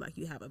miserable, like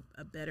you have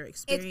a better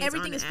experience.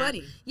 Everything is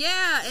funny.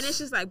 Yeah, and it's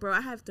just like, bro,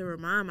 I have to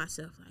remind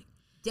myself, like,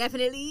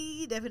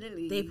 definitely.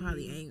 They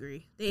probably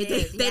angry.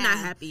 They not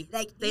happy.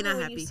 Like they not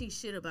when happy. You see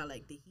shit about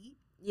like the Heat.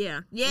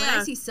 Yeah. When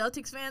I see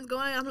Celtics fans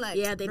going, I'm like,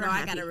 yeah, they bro, not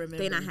happy. I gotta remember.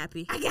 They not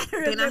happy. I gotta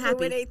remember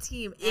when they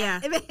team. Yeah.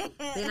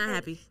 They not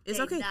happy. It's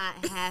okay.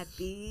 Not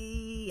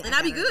happy. And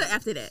I'll be good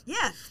after that.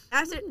 Yeah.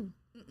 After.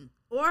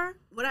 Or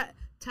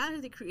Tyler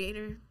the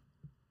Creator,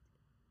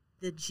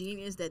 the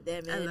genius that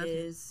man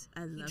is.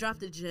 He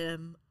dropped a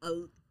gem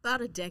about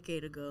a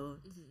decade ago.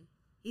 Mm-hmm.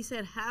 He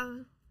said,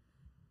 I'm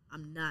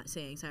not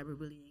saying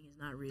cyberbullying is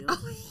not real,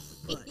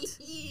 but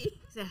he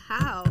said,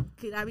 how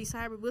could I be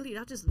cyberbullied?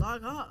 I'll just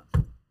log off.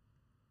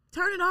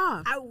 Turn it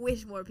off. I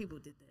wish more people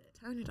did that.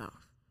 Turn it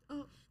off.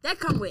 Oh, that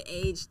come with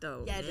age,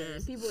 though. Yeah, it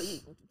does.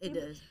 It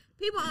does.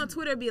 People on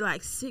Twitter be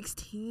like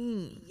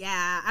 16.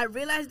 Yeah, I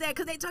realized that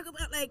because they talk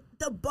about like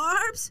the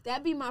barbs.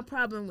 That be my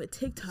problem with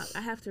TikTok.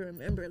 I have to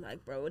remember,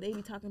 like, bro, they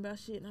be talking about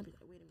shit, and I be like,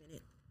 wait a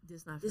minute,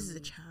 this is a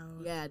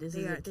child. Yeah, this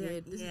is a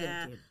kid. This is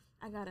a kid.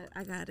 I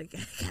gotta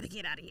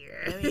get out of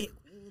here. I mean,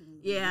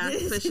 yeah,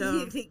 for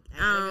sure.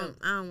 I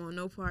don't want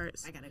no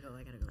parts. I gotta go.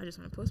 I just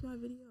want to post my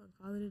video and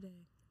call it a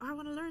day. Or I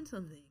want to learn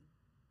something.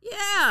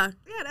 Yeah.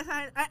 Yeah, that's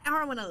how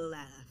I want to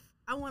laugh.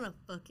 I want to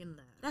fucking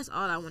laugh. That's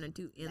all I want to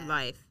do in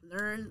life.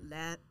 Learn,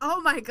 laugh.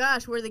 Oh my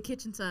gosh, we're the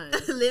kitchen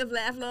signs. Live,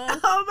 laugh, love.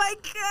 Oh my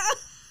god.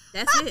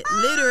 That's it.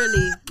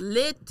 Literally.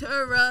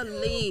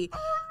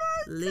 Oh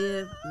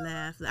Live,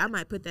 laugh. I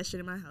might put that shit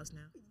in my house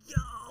now.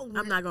 Yo,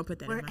 I'm not gonna put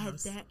that in my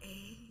house. We're at that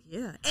age.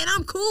 Yeah, and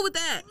I'm cool with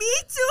that. Me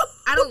too.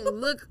 I don't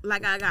look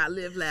like I got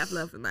live, laugh,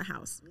 love in my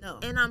house. No.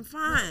 And I'm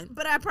fine. No,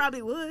 but I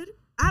probably would.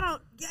 I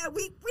don't. Yeah,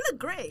 we look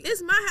great.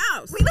 It's my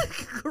house. We look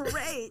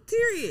great.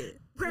 Period.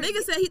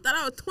 Nigga said he thought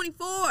I was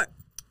 24.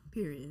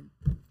 Period.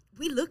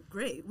 We look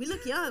great. We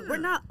look young. We're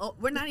not.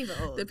 We're not even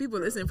old. The people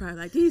listening probably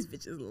like, these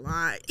bitches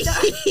lying.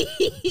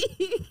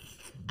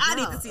 I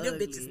need to see them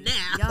bitches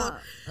now.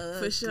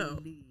 For sure.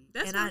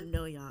 and I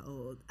know y'all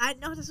old. I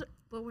know this,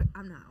 but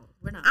I'm not old.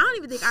 We're not. I don't old.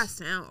 even think I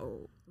sound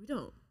old. We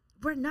don't.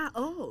 We're not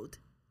old.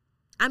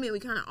 I mean, we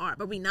kind of are,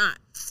 but we not.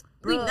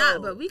 Bro. We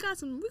not, but we got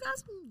some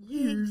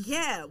years.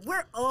 Yeah,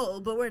 we're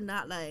old, but we're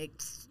not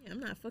like. Yeah, I'm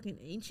not fucking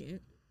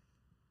ancient.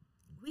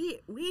 We.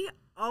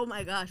 Oh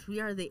my gosh, we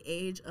are the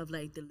age of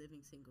like the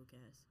living single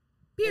cast.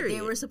 Period.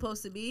 They were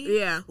supposed to be.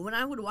 Yeah. When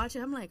I would watch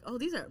it, I'm like, oh,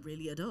 these are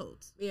really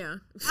adults. Yeah.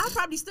 I'll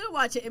probably still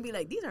watch it and be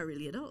like, these are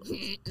really adults.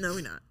 No,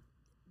 we're not.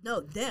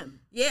 No, them.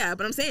 Yeah,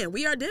 but I'm saying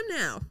we are them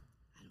now.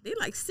 They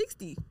like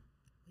 60.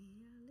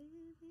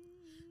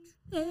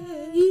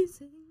 Hey.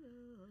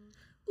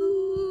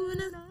 Ooh,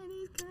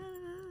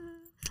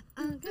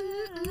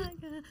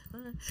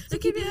 so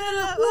keep your head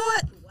up.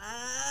 What?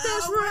 Wow.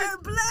 That's right.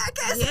 We're black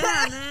as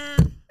Yeah,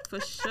 man. For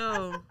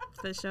sure.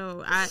 For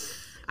sure. I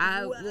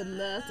Wow. would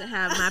love to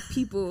have my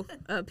people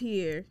up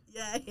here.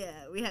 Yeah,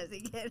 we have to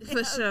get it For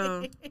up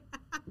sure. here.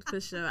 For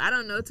sure. I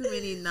don't know too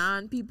many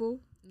my people,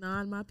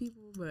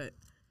 but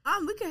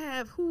We could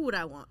have, who would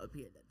I want up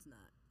here that's not?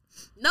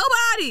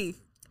 nobody.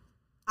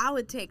 I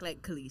would take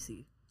like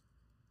Khaleesi.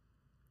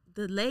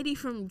 The lady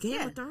from Game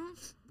Yeah. of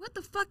Thrones? What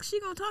the fuck she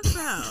gonna talk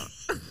about?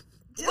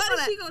 What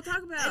is she gonna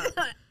talk about?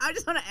 I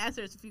just want to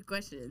answer a few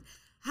questions.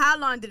 How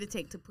long did it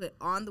take to put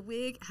on the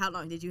wig? How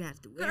long did you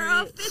have to wear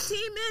Girl, it? 15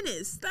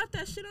 minutes. Stop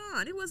that shit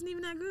on. It wasn't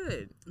even that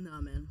good.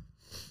 No, man.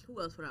 Who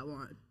else would I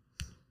want?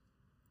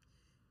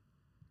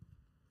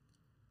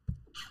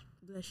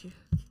 Bless you.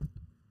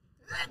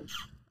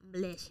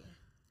 Bless you.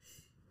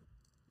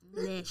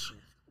 Bless you.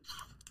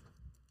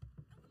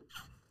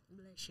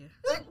 Bless you.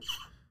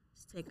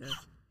 Let's take a...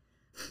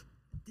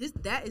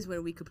 That is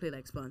when we could play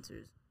like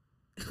sponsors.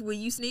 Will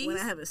you sneeze? When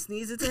I have a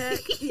sneeze attack,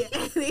 yeah,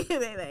 they can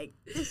be like,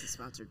 "This is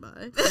sponsored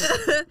by."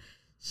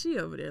 She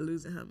over there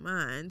losing her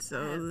mind. So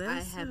I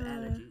have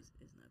allergies.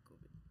 It's not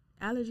COVID.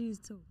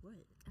 Allergies to what?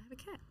 I have a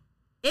cat.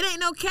 It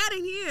ain't no cat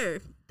in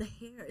here. The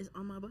hair is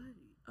on my body.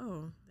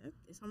 Oh,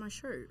 It's on my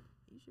shirt.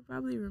 you should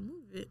probably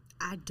remove it.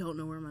 I don't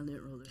know where my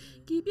lint roller is.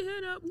 Keep your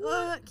head up.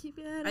 What? Keep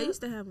your head I up.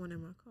 used to have one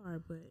in my car,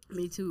 but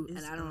Me too, and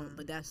It's, I don't.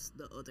 But that's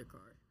the other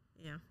car.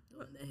 yeah. The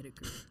one that hit a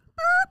curb.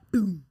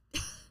 Boom.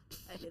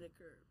 I hit a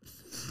curb.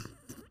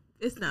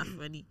 It's not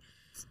funny.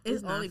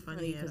 It's not only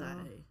funny because at I all.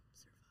 survived.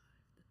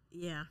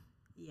 Yeah.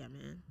 Yeah,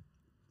 man.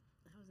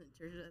 I was in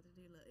church the other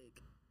day,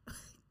 like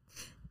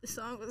the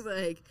song was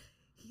like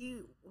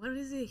what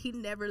is it? He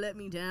never let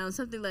me down.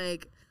 Something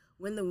like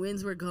when the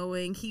winds were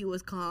going, he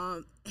was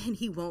calm and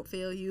he won't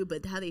fail you.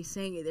 But how they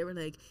sang it, they were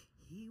like,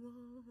 he won't.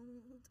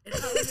 And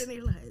I was in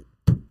there like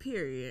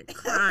Period.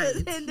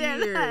 Crying. and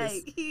they're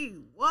like, he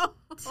won't.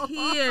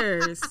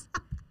 Tears.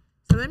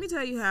 So let me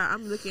tell you how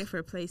I'm looking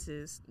for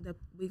places that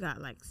we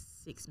got like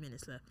 6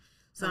 minutes left.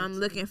 So I'm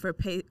looking for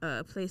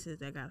places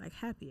that got like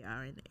happy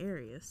hour in the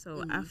area.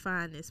 So I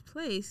find this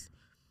place.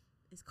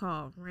 It's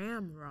called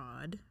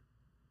Ramrod.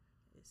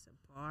 It's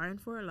a bar in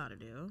Fort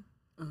Lauderdale.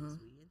 We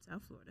in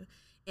South Florida.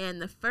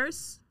 And the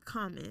first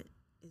comment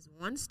is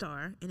 1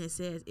 star, and it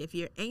says, "If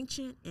you're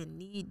ancient and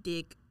need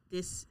dick,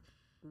 this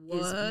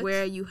is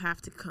where you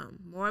have to come.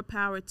 More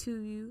power to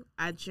you.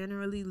 I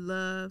generally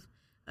love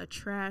a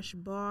trash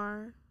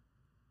bar,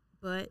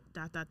 but ...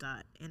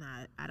 And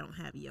I don't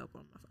have Yelp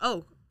on my phone.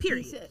 Oh,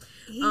 period.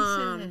 He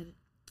said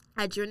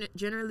I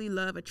generally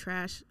love a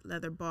trash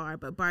leather bar,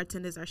 but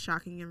bartenders are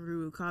shocking and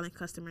rude, calling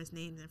customers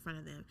names in front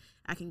of them.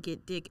 I can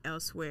get dick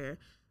elsewhere,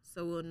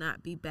 so will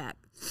not be back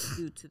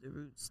due to the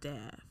rude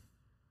staff."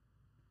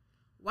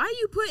 Why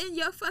you putting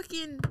your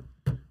fucking...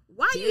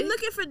 Why dick? You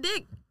looking for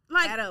dick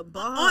like at a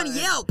bar on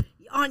Yelp?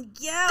 On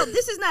Yelp.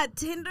 This is not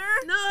Tinder.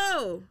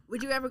 No.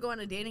 Would you ever go on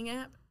a dating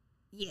app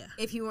Yeah.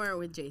 if you weren't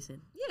with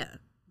Jason? Yeah.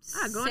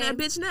 I go on that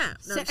bitch now.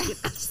 No, I'm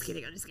just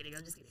kidding. I'm just kidding.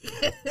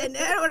 And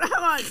then when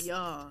I'm on,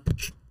 y'all,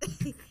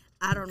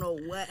 I don't know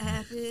what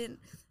happened.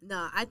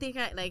 No, I think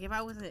if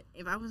I wasn't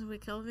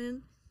with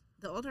Kelvin,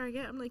 the older I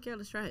get, I'm like, yeah,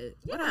 let's try it.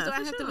 What Yeah, else do I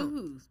for have to sure.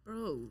 lose,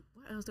 bro?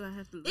 What else do I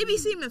have to lose? It be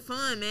seeming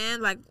fun,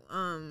 man. Like,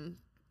 one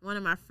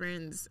of my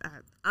friends,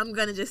 I'm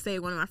gonna just say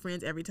one of my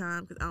friends every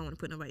time because I don't want to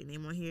put nobody's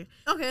name on here.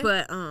 Okay.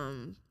 But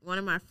one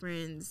of my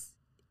friends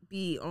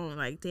be on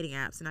like dating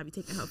apps, and I be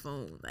taking her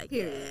phone, like,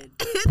 Period.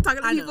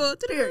 talking to I know.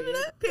 people.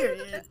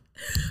 Period.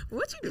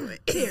 What you doing?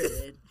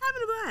 Period.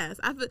 Having a blast.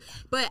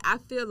 I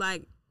feel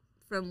like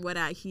from what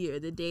I hear,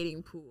 the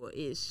dating pool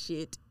is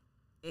shit,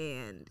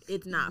 and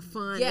it's not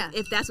fun. Yeah.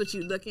 If that's what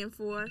you're looking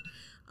for,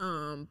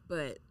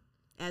 but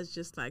as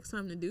just like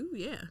something to do,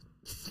 yeah.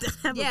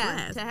 Have a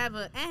blast. To have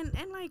to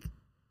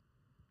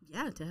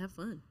have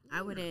fun.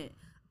 Yeah.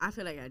 I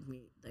feel like I'd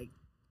meet like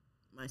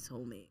my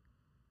soulmate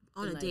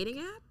On a dating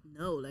app?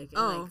 No, like in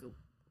Oh. like a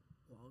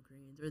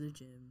Walgreens or the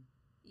gym.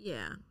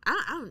 Yeah.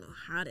 I don't know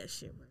how that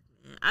shit works,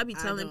 man. I be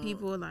telling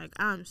people, like,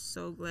 I'm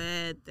so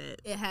glad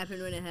that It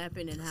happened when it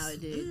happened and how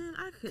it did. Man,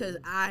 I Because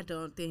couldn't. I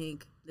don't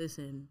think,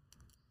 listen,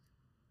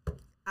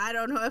 I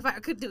don't know if I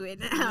could do it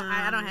now.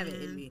 I don't have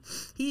it in me.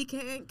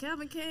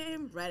 Calvin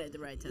came right at the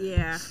right time.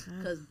 Yeah.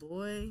 Because,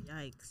 boy,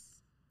 Yikes.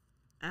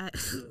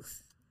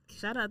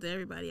 Shout out to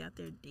everybody out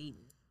there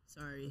dating.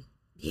 sorry.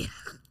 Yeah.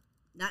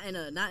 Not in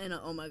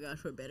a oh my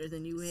gosh, we're better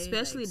than you way.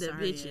 Especially like, the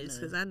sorry bitches,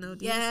 because I know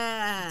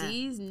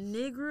these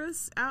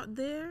niggers out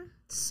there.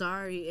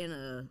 Sorry in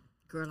a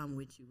girl, I'm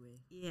with you way.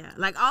 Yeah,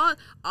 like all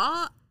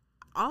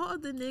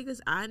of the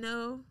niggas I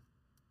know,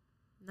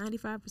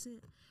 95%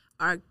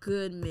 are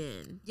good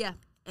men. Yeah,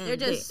 and they're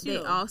just they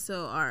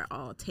also are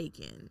all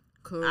taken.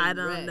 Correct. I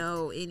don't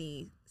know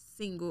any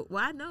single.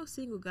 Well, I know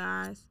single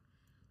guys.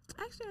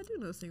 Actually, I do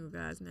know single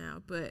guys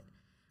now, but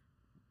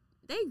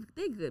they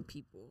good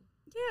people.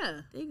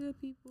 Yeah, they good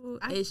people.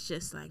 It's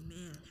just like,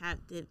 man,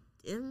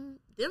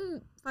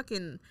 them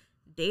fucking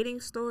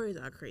dating stories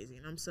are crazy,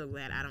 and I'm so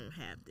glad I don't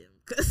have them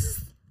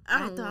because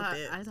I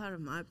thought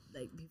of my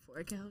like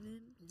before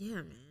Calvin. Yeah,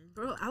 man,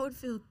 bro, I would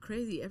feel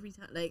crazy every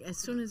time. Like as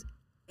soon as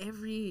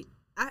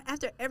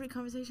after every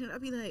conversation,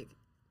 I'd be like,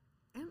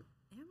 am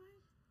I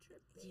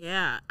tripping?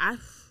 Yeah,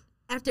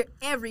 after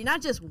every,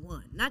 not just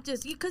one, not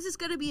just because it's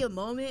gonna be a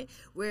moment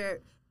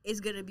where it's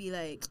gonna be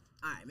like,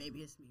 all right, maybe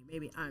it's me,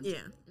 maybe I'm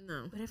tripping.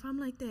 No. But if I'm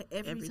like that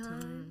every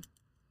time.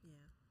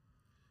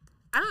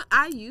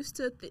 I used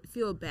to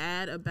feel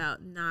bad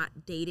about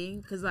not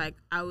dating because like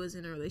I was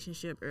in a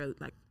relationship early,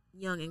 like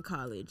young in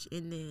college,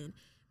 and then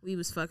we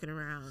was fucking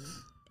around,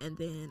 and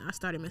then I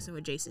started messing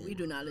with Jason. We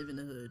do not live in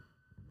the hood,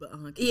 but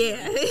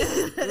yeah,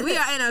 we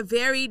are in a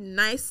very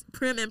nice,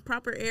 prim and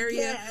proper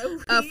area.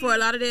 Fort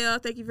Lauderdale.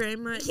 Thank you very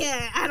much.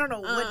 Yeah, I don't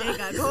know what they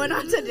got going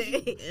on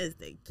today. It's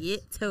the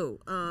ghetto.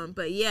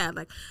 But yeah,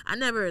 like I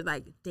never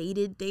like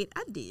dated.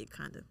 I did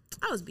kind of.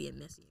 I was being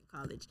messy in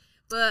college.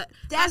 But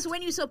that's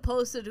when you're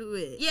supposed to do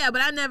it. Yeah,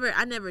 but I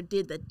never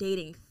did the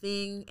dating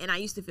thing, and I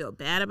used to feel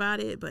bad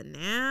about it. But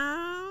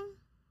now,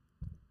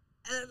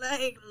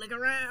 like, look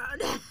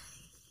around.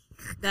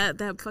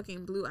 that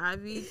fucking Blue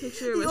Ivy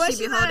picture where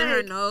she be holding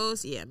her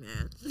nose. Yeah,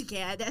 man.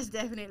 Yeah, that's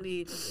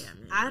definitely. Yeah,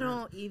 man. I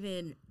don't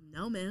even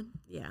know, man.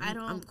 Yeah,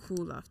 I'm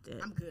cool off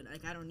that. I'm good.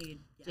 Like I don't need.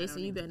 Jason,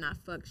 you better not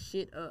fuck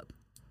shit up.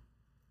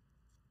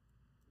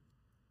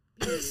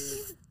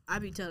 I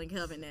be telling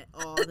Kelvin that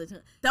all the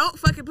time. Don't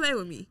fucking play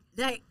with me.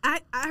 Like I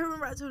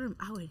remember I told him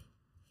I would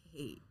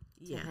hate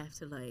to have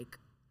to like.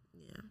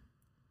 Yeah.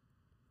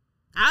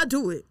 I'll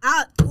do it.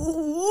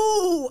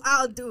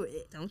 I'll do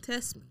it. Don't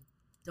test me.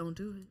 Don't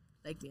do it.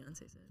 Like Beyonce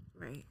said.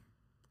 Right.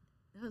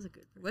 That was a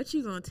good person. What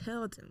you gonna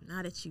tell them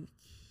now that you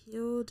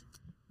killed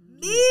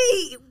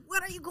me?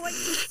 What are you going to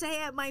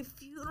say at my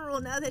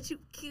funeral now that you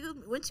killed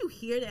me? Once you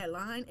hear that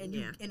line and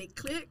and it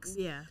clicks.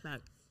 Yeah,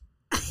 like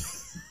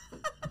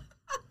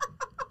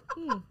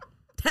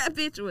that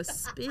bitch was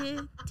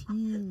spitting.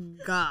 And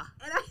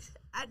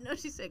I know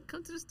she said,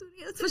 come to the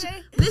studio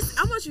today. Listen,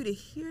 I want you to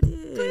hear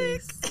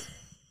this.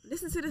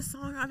 Listen to the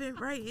song I've been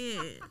writing.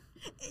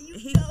 And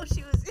you know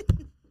she was in.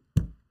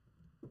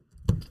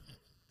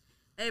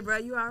 Hey, bro,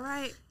 you all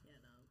right? Yeah,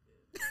 no,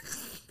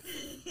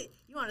 I'm good.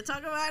 You want to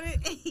talk about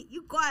it?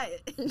 You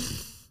quiet.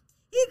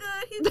 He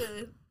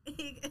good.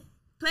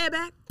 Play it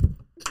back.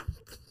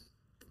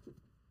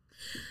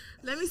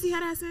 Let me see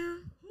how that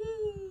sound.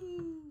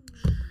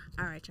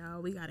 All right,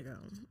 y'all, we gotta go.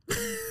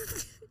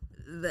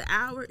 The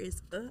hour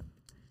is up.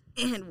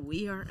 And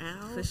we are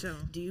out. For sure.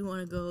 Do you want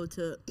to go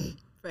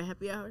for a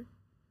happy hour?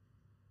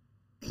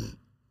 I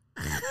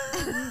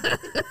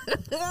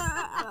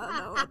don't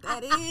know what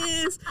that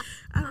is.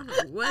 I don't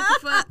know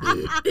what the fuck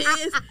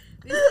is.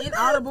 This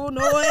inaudible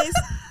noise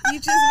you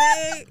just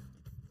made.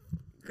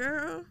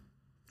 Girl,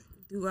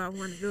 do I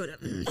want to go to...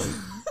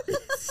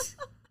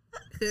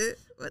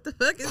 What the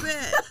fuck is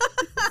that?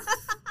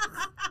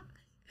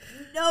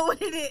 You know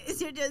what it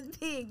is. You're just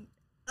being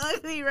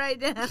ugly right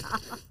now. I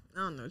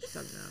don't know what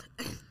you're talking about.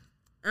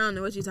 I don't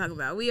know what you're talking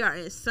about. We are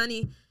in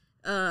sunny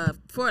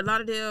Fort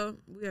Lauderdale.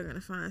 We are going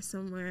to find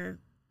somewhere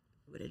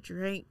with a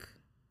drink.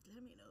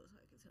 Let me know so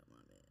I can tell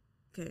my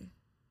man. Okay.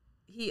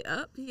 He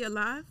up? He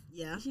alive?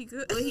 Yeah. He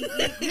good? Well,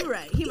 you're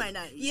right. He might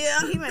not. Yeah.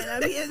 He might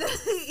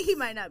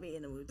not be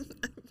in the mood.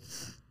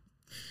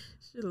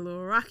 Shit a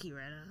little rocky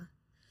right now.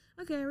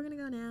 Okay, we're going to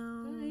go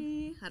now.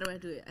 Bye. How do I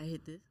do it? I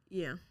hit this?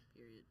 Yeah.